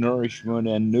give it nourishment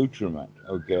and nutriment,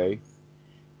 okay?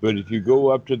 But if you go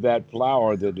up to that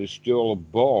flower that is still a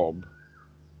bulb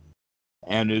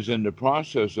and is in the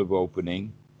process of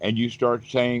opening, and you start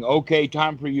saying, okay,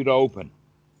 time for you to open.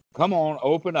 Come on,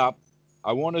 open up.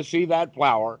 I want to see that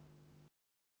flower.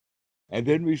 And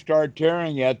then we start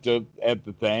tearing at the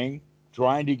thing,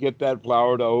 trying to get that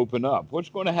flower to open up. What's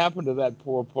going to happen to that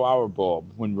poor flower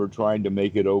bulb when we're trying to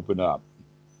make it open up?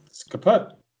 It's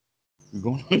kaput. You're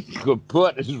going to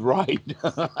kaput is right.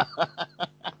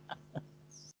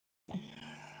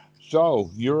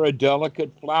 So you're a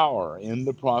delicate flower in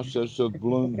the process of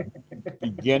bloom,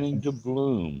 beginning to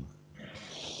bloom,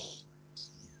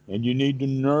 and you need to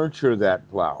nurture that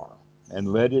flower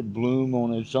and let it bloom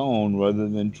on its own rather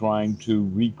than trying to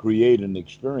recreate an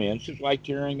experience. It's like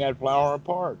tearing that flower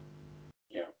apart.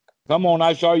 Yeah. Come on,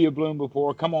 I saw you bloom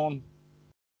before. Come on.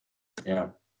 Yeah.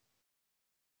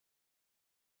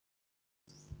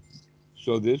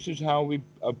 So this is how we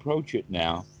approach it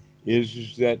now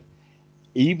is that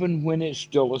even when it's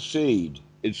still a seed,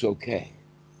 it's okay.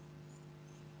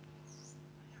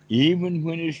 Even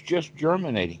when it's just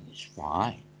germinating, it's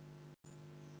fine.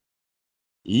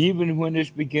 Even when it's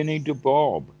beginning to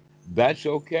bulb, that's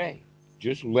okay.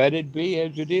 Just let it be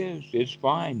as it is. It's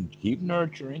fine. Keep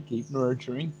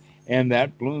nurturing, and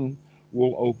that bloom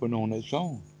will open on its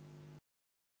own.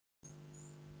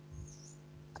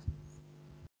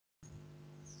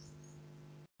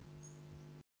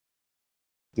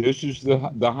 This is the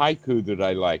haiku that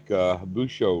I like.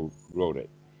 Busho wrote it.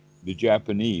 The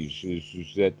Japanese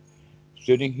is that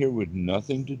sitting here with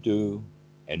nothing to do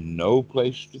and no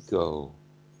place to go,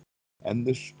 and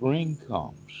the spring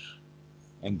comes,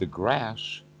 and the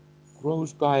grass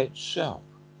grows by itself.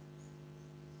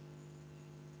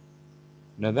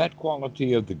 Now, that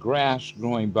quality of the grass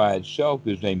growing by itself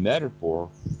is a metaphor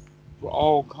for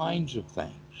all kinds of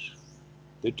things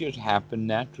that just happen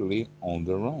naturally on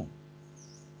their own.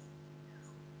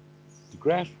 The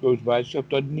grass grows by itself,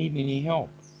 doesn't need any help.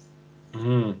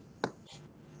 Mm.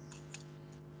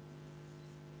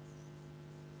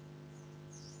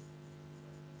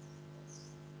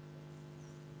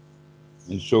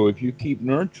 And so, if you keep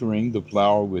nurturing the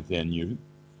flower within you,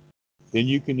 then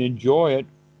you can enjoy it,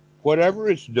 whatever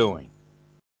it's doing,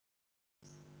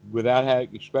 without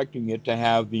expecting it to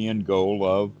have the end goal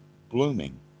of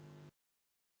blooming.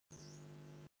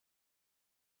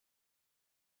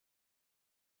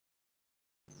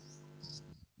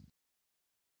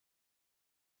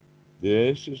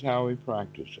 This is how we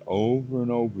practice over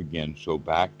and over again. So,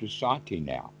 back to sati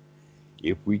now.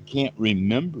 If we can't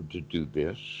remember to do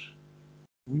this,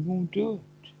 we won't do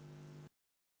it.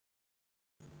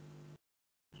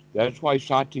 That's why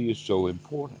sati is so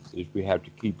important. Is we have to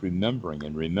keep remembering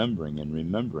and remembering and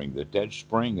remembering that that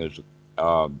spring is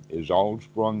all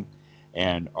sprung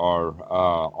and are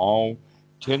all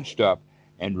tensed up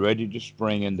and ready to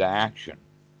spring into action,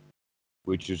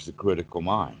 which is the critical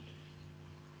mind.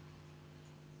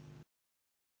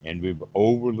 And we've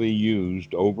overly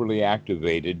used, overly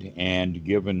activated, and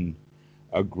given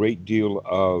a great deal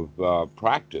of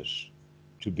practice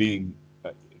to being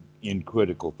in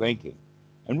critical thinking.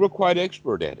 And we're quite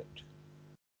expert at it.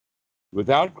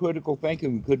 Without critical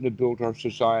thinking, we couldn't have built our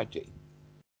society.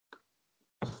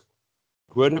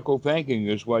 Critical thinking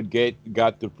is what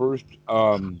got the first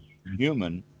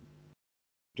human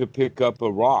to pick up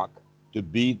a rock to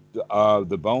beat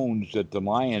the bones that the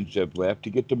lions have left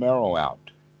to get the marrow out.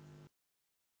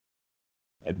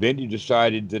 And then he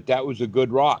decided that that was a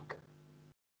good rock.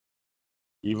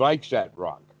 He likes that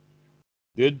rock.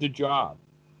 Did the job.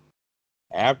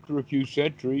 After a few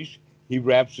centuries, he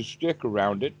wraps a stick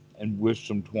around it and with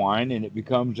some twine, and it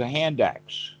becomes a hand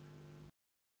axe.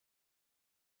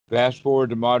 Fast forward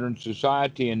to modern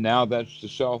society, and now that's the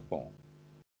cell phone.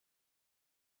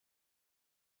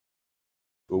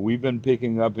 But we've been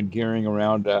picking up and carrying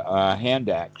around a hand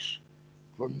axe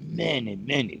for many,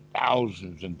 many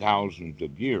thousands and thousands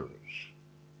of years.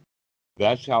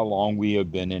 That's how long we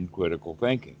have been in critical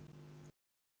thinking.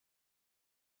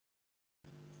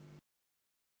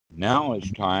 Now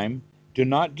it's time to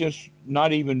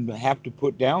not even have to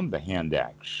put down the hand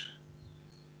axe,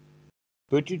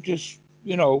 but you just,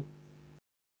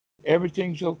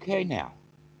 everything's okay now.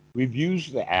 We've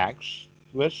used the axe.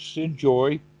 Let's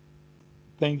enjoy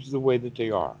things the way that they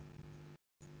are.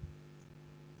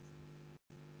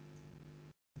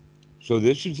 So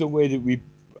this is the way that we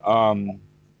um,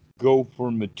 go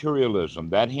for materialism.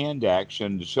 That hand axe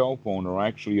and the cell phone are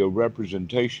actually a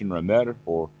representation or a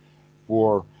metaphor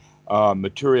for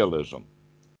materialism.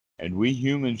 And we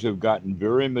humans have gotten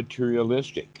very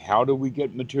materialistic. How do we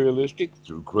get materialistic?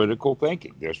 Through critical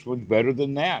thinking. This one's better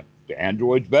than that. The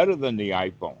Android's better than the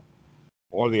iPhone.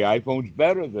 Or the iPhone's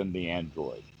better than the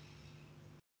Android.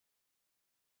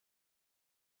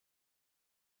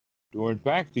 Or in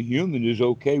fact, the human is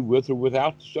okay with or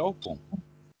without the cell phone.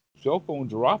 Cell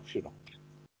phones are optional.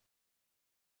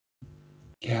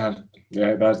 Yeah,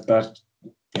 yeah, that's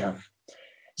yeah.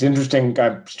 It's interesting.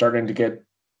 I'm starting to get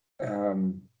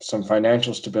some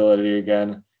financial stability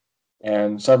again,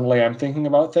 and suddenly I'm thinking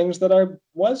about things that I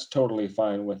was totally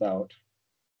fine without.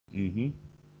 Mm-hmm.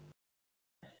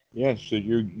 Yes, so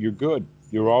you're good.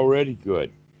 You're already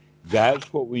good.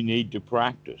 That's what we need to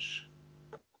practice.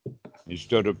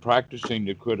 Instead of practicing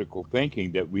the critical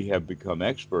thinking that we have become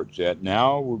experts at,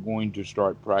 now we're going to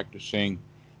start practicing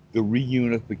the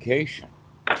reunification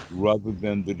rather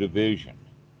than the division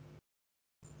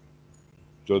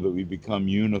so that we become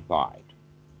unified,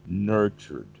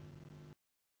 nurtured.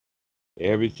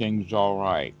 Everything's all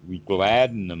right. We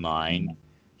gladden the mind.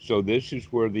 So, this is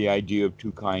where the idea of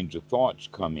two kinds of thoughts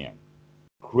come in: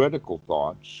 critical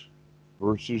thoughts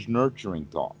versus nurturing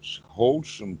thoughts,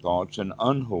 wholesome thoughts and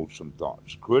unwholesome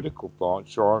thoughts. Critical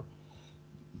thoughts are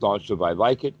thoughts of I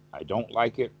like it, I don't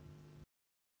like it,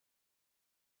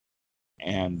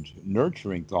 and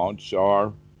nurturing thoughts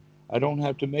are I don't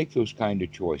have to make those kind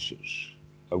of choices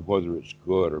of whether it's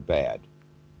good or bad.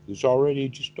 It's already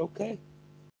just okay.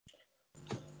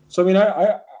 So I mean,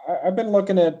 I've been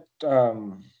looking at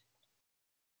the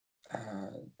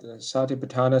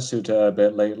Satipatthana Sutta a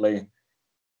bit lately,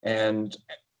 and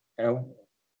uh,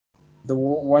 the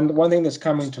one thing that's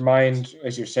coming to mind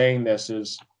as you're saying this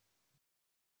is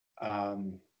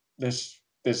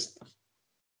this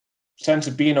sense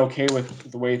of being okay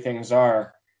with the way things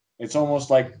are. It's almost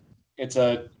like it's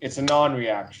a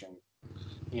non-reaction.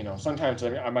 You know, sometimes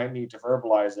I might need to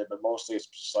verbalize it, but mostly it's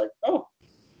just like, oh,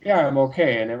 yeah, I'm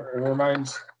okay, and it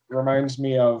reminds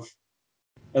me of,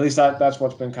 at least that's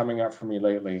what's been coming up for me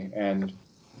lately, and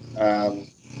um,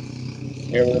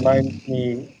 it reminds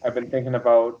me. I've been thinking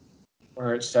about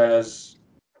where it says,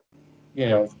 you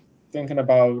know, thinking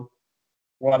about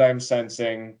what I'm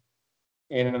sensing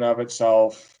in and of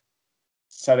itself,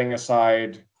 setting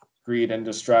aside greed and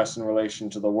distress in relation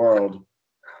to the world.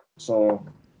 So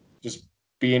just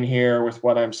being here with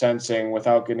what I'm sensing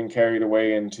without getting carried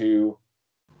away into,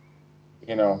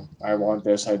 I want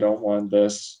this, I don't want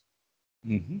this.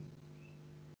 Hmm.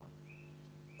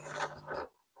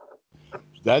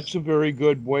 That's a very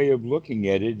good way of looking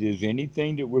at it. Is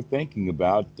anything that we're thinking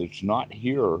about that's not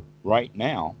here right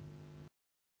now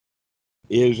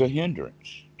is a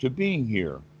hindrance to being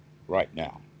here right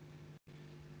now.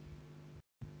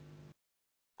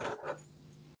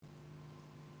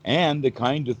 And the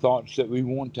kind of thoughts that we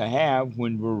want to have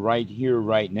when we're right here,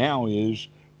 right now is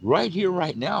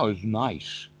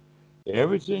nice.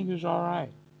 Everything is all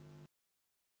right.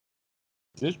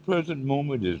 This present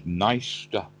moment is nice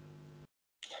stuff.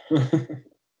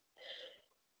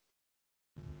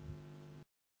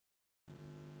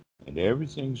 And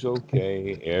everything's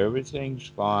okay. Everything's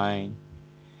fine.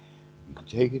 You can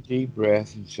take a deep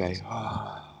breath and say,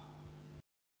 ah,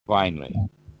 finally.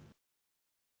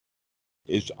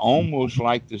 It's almost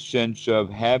like the sense of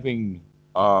having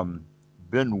um,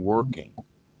 been working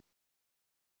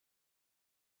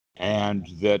and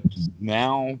that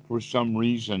now, for some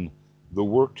reason, the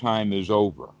work time is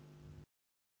over.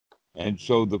 And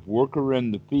so the worker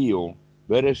in the field,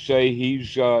 let us say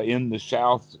he's in the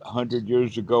South 100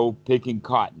 years ago picking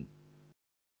cotton,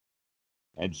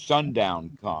 and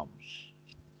sundown comes,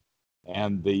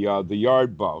 and the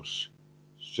yard boss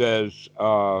says,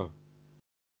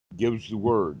 gives the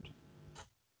word,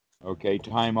 okay,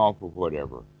 time off or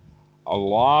whatever. A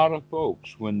lot of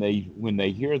folks, when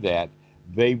they hear that,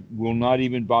 they will not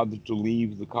even bother to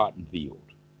leave the cotton field.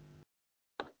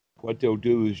 What they'll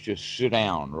do is just sit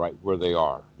down right where they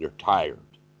are. They're tired.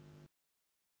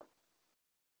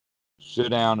 Sit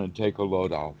down and take a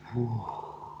load off. Whew.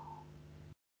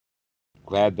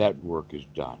 Glad that work is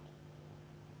done.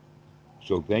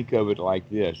 So think of it like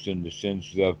this, in the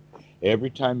sense of every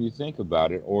time you think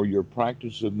about it, or your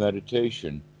practice of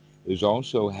meditation is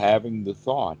also having the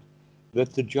thought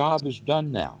that the job is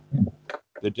done now.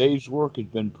 The day's work has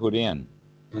been put in.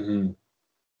 Mm-hmm.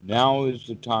 Now is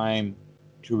the time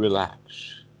to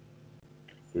relax.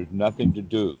 There's nothing to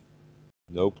do,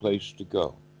 no place to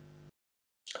go.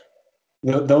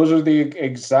 Those are the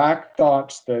exact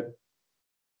thoughts that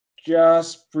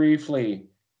just briefly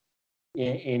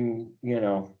in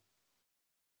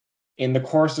in the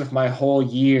course of my whole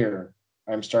year,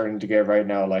 I'm starting to get right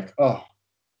now, like, oh,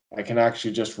 I can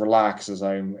actually just relax as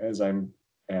I'm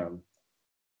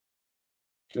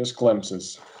just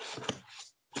glimpses.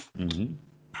 Hmm.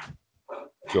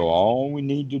 So all we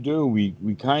need to do,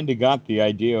 we kind of got the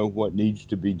idea of what needs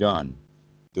to be done.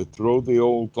 To throw the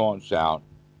old thoughts out,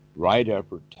 right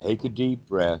effort, take a deep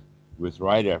breath with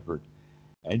right effort,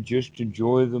 and just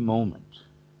enjoy the moment.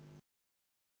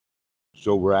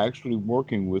 So we're actually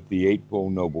working with the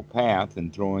Eightfold Noble Path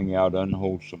and throwing out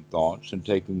unwholesome thoughts and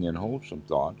taking in wholesome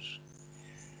thoughts.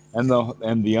 And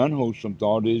the unwholesome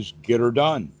thought is get her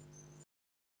done.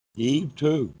 Heave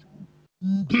to.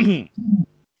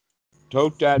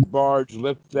 Tote that barge,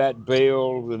 lift that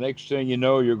bale. The next thing you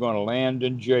know, you're going to land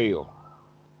in jail.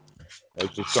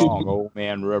 That's the Excuse song, me. Old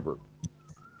Man River.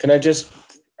 Can I just?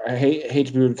 I hate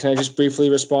to be rude. Can I just briefly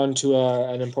respond to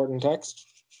an important text?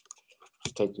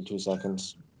 Just take me 2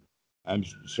 seconds. I'm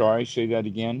sorry, say that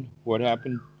again. What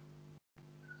happened?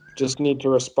 Just need to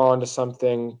respond to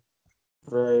something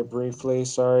very briefly.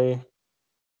 Sorry.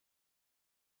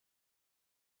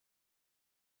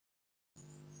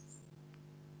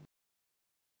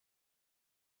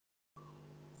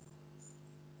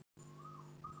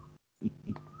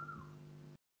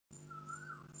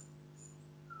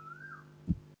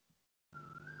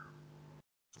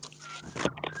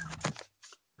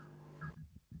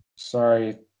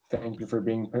 Sorry. Thank you for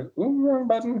being. Ooh, wrong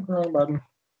button. Wrong button.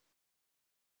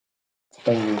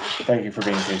 Thank you. Thank you for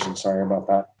being patient. Sorry about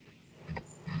that.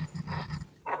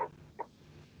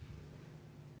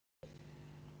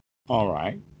 All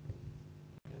right.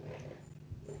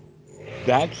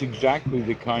 That's exactly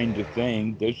the kind of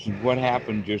thing. This is what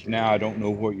happened just now. I don't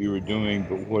know what you were doing,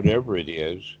 but whatever it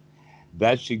is,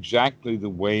 that's exactly the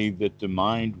way that the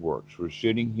mind works. We're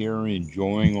sitting here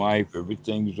enjoying life,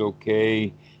 everything's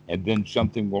okay, and then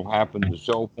something will happen, the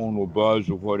cell phone will buzz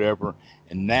or whatever,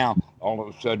 and now all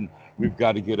of a sudden we've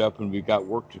got to get up and we've got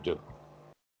work to do.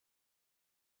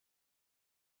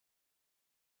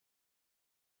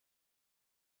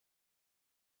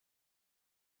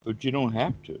 But you don't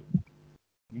have to.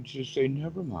 You just say,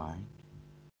 never mind.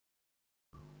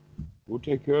 We'll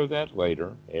take care of that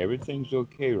later. Everything's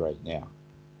okay right now.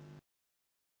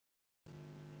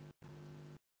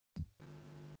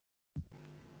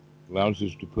 Allows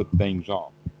us to put things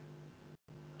off,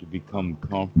 to become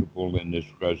comfortable in this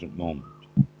present moment.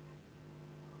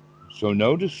 So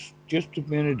notice just a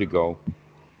minute ago,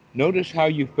 notice how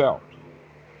you felt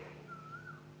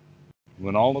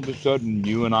when all of a sudden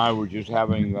you and I were just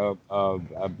having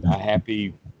a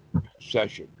happy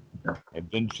session and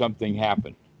then something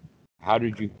happened. How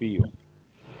did you feel?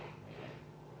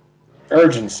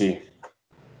 Urgency.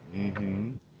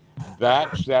 Hmm.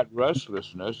 That's that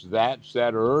restlessness, that's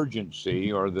that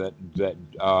urgency, or that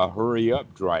hurry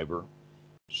up driver.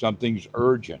 Something's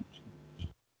urgent.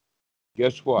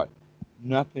 Guess what?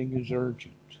 Nothing is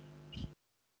urgent.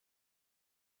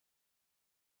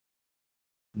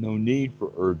 No need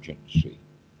for urgency.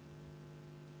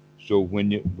 So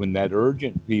when that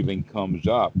urgent feeling comes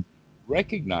up,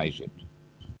 recognize it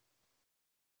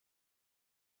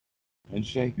and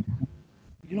say,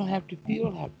 you don't have to feel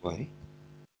that way.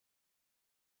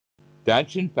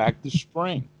 That's in fact the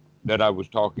spring that I was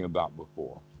talking about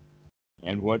before.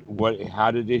 And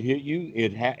how did it hit you?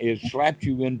 It slapped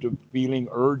you into feeling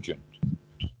urgent,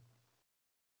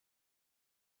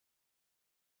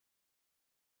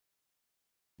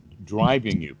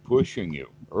 driving you, pushing you,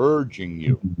 urging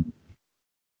you,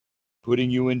 putting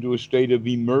you into a state of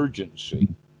emergency.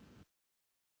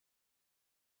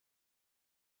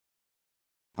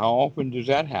 How often does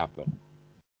that happen?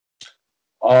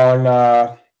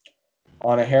 On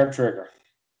on a hair trigger.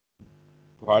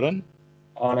 Pardon?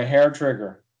 On a hair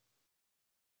trigger.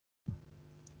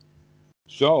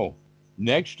 So,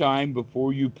 next time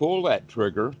before you pull that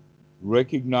trigger,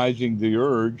 recognizing the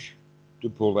urge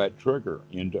to pull that trigger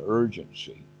into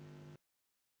urgency.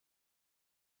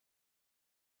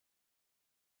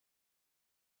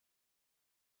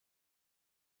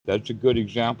 That's a good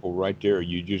example right there.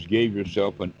 You just gave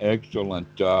yourself an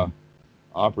excellent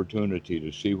opportunity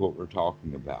to see what we're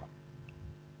talking about.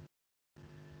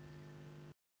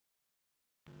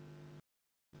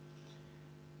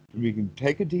 We can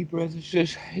take a deep breath and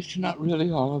says, it's not really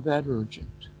all of that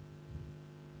urgent.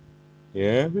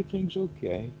 Everything's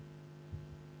okay.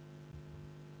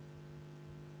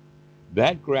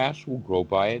 That grass will grow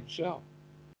by itself.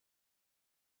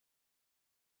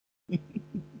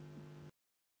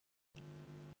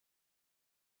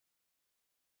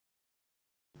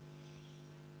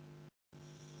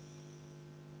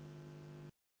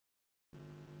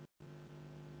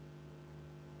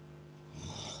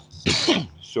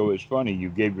 So it's funny, you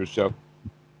gave yourself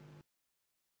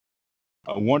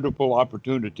a wonderful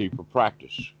opportunity for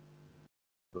practice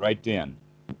right then.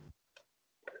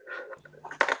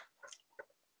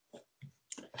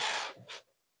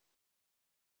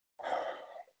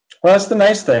 Well, that's the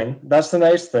nice thing. That's the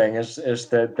nice thing is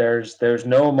that there's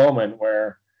no moment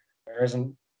where there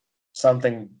isn't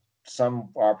something, some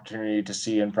opportunity to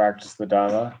see and practice the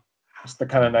Dharma. It's the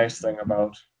kind of nice thing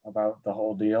about the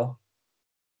whole deal.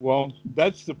 Well,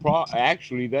 that's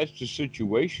actually that's the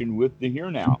situation with the here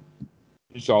now.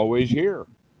 It's always here,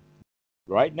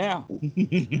 right now.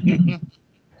 If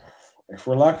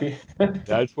we're lucky.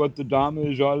 That's what the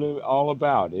Dhamma is all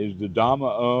about, is the Dhamma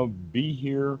of be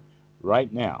here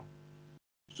right now,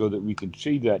 so that we can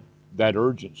see that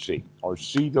urgency or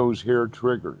see those hair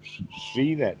triggers,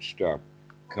 see that stuff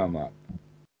come up.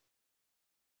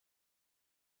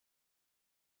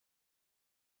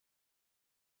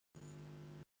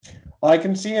 Well, I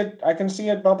can see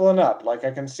it bubbling up. Like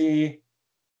I can see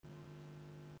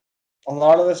a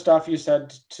lot of the stuff you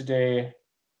said today.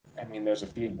 I mean, there's a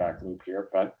feedback loop here,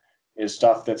 but is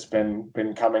stuff that's been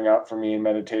coming up for me in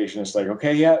meditation. It's like,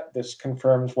 okay, yeah, this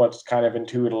confirms what's kind of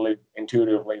intuitively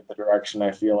the direction I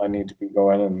feel I need to be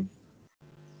going,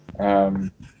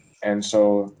 and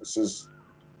so this is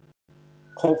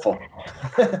hopeful.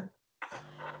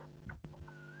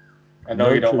 I know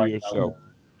you don't Nurture like that yourself. word.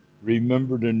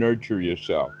 Remember to nurture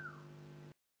yourself.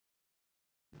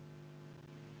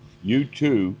 You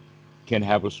too can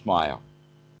have a smile.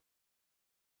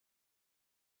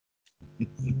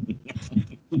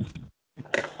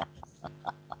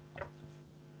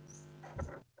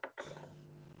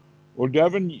 Well,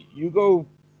 Devon, you go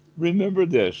remember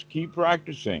this. Keep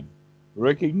practicing.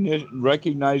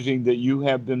 Recognizing that you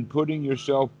have been putting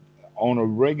yourself on a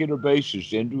regular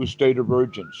basis into a state of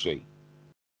urgency.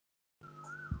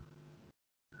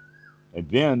 And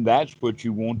then that's what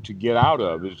you want to get out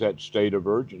of, is that state of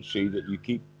urgency that you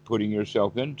keep putting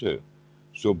yourself into.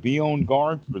 So be on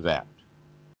guard for that.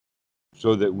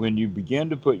 So that when you begin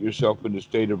to put yourself in a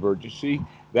state of urgency,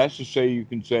 that's to say you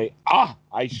can say, ah,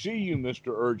 I see you,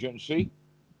 Mr. Urgency.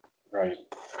 Right.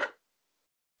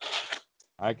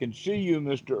 I can see you,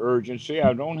 Mr. Urgency.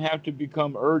 I don't have to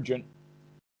become urgent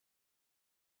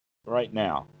right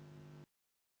now.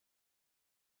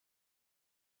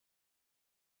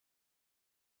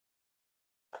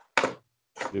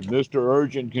 That Mr.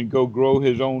 Urgent can go grow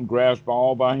his own grass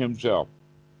all by himself.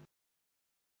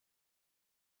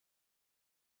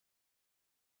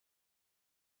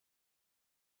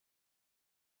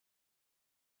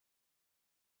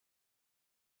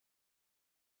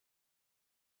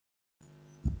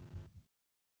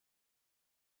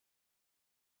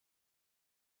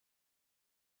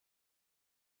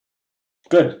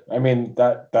 Good. I mean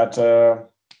that's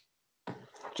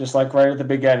just like right at the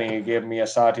beginning, you gave me a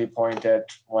sati point at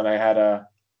when I had a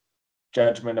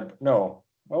judgment of no.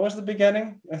 What was the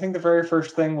beginning? I think the very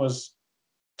first thing was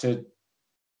to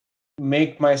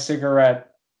make my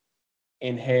cigarette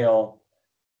inhale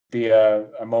be a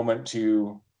moment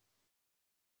to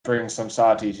bring some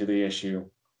sati to the issue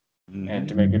and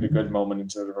to Mm-hmm. make it a good moment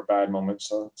instead of a bad moment.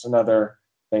 So it's another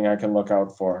thing I can look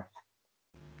out for.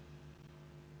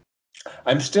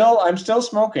 I'm still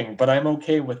smoking, but I'm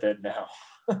okay with it now.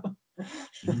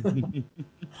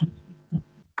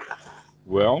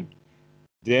 Well,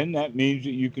 then that means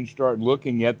that you can start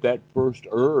looking at that first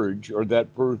urge or that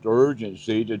first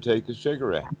urgency to take a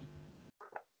cigarette.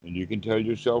 And you can tell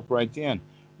yourself right then,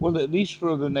 well, at least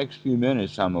for the next few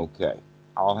minutes, I'm okay.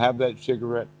 I'll have that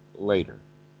cigarette later.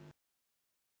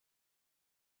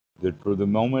 That for the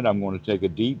moment, I'm going to take a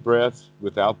deep breath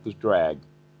without the drag.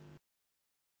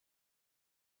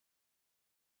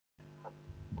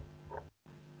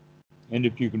 And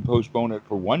if you can postpone it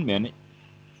for 1 minute,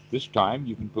 this time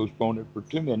you can postpone it for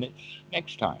 2 minutes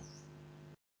next time.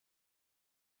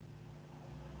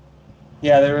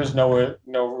 Yeah, there is no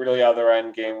really other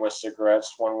end game with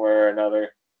cigarettes, one way or another.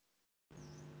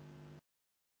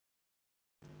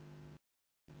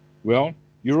 Well,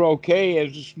 you're okay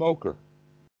as a smoker.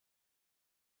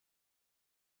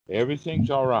 Everything's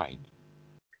all right.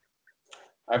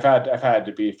 I've had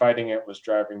to be fighting it was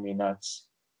driving me nuts.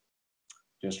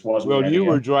 just wasn't Well, ready you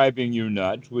were yet. driving you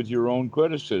nuts with your own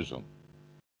criticism.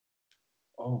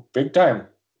 Oh, big time,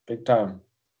 big time.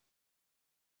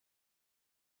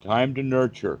 Time to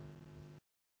nurture.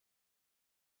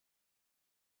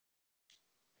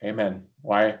 Amen.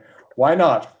 Why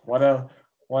not? What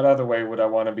other way would I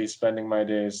want to be spending my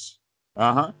days?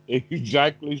 Uh-huh.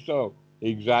 Exactly so.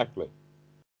 Exactly.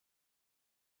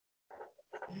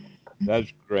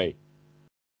 That's great.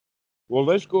 Well,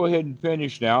 let's go ahead and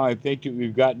finish now. I think that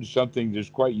we've gotten something that's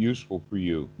quite useful for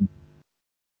you.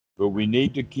 But we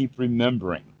need to keep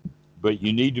remembering. But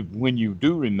you need to, when you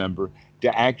do remember,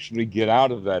 to actually get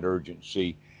out of that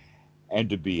urgency and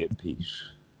to be at peace.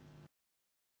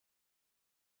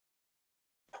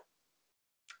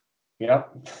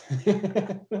 Yep.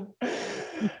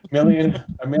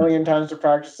 A million times to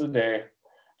practice a day,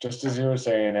 just as you were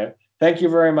saying it. Thank you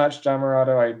very much,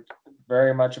 Damarado. I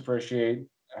very much appreciate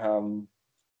um,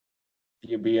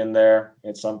 you being there.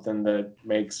 It's something that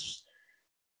makes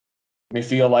me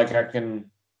feel like I can,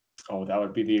 oh, that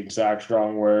would be the exact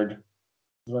wrong word.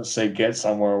 Let's say get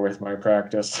somewhere with my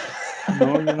practice.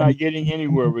 No, you're not getting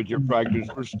anywhere with your practice.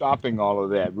 We're stopping all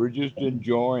of that. We're just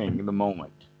enjoying the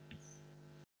moment.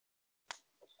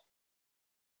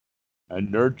 A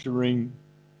nurturing,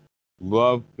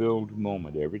 love filled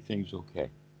moment. Everything's okay.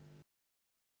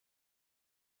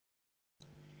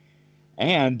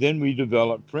 And then we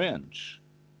develop friends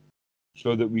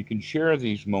so that we can share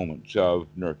these moments of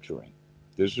nurturing.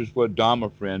 This is what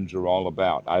Dhamma friends are all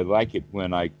about. I like it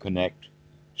when I connect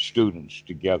students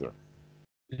together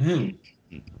Mhm.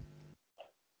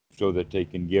 so that they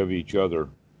can give each other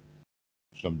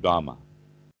some Dhamma.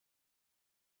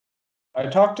 I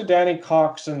talked to Danny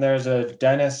Cox, and there's a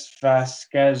Dennis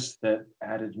Vasquez that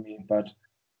added me, but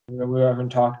we haven't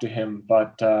talked to him.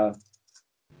 But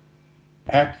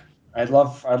heck, I'd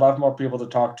love more people to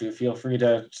talk to. Feel free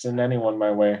to send anyone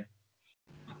my way.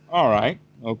 All right.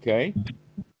 Okay.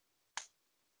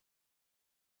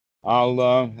 I'll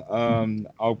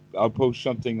post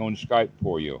something on Skype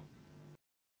for you.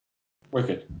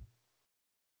 Wicked.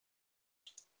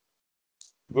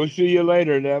 We'll see you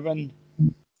later, Devon.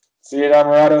 See you,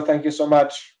 Damarado. Thank you so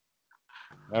much.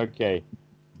 Okay.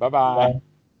 Bye bye. Bye.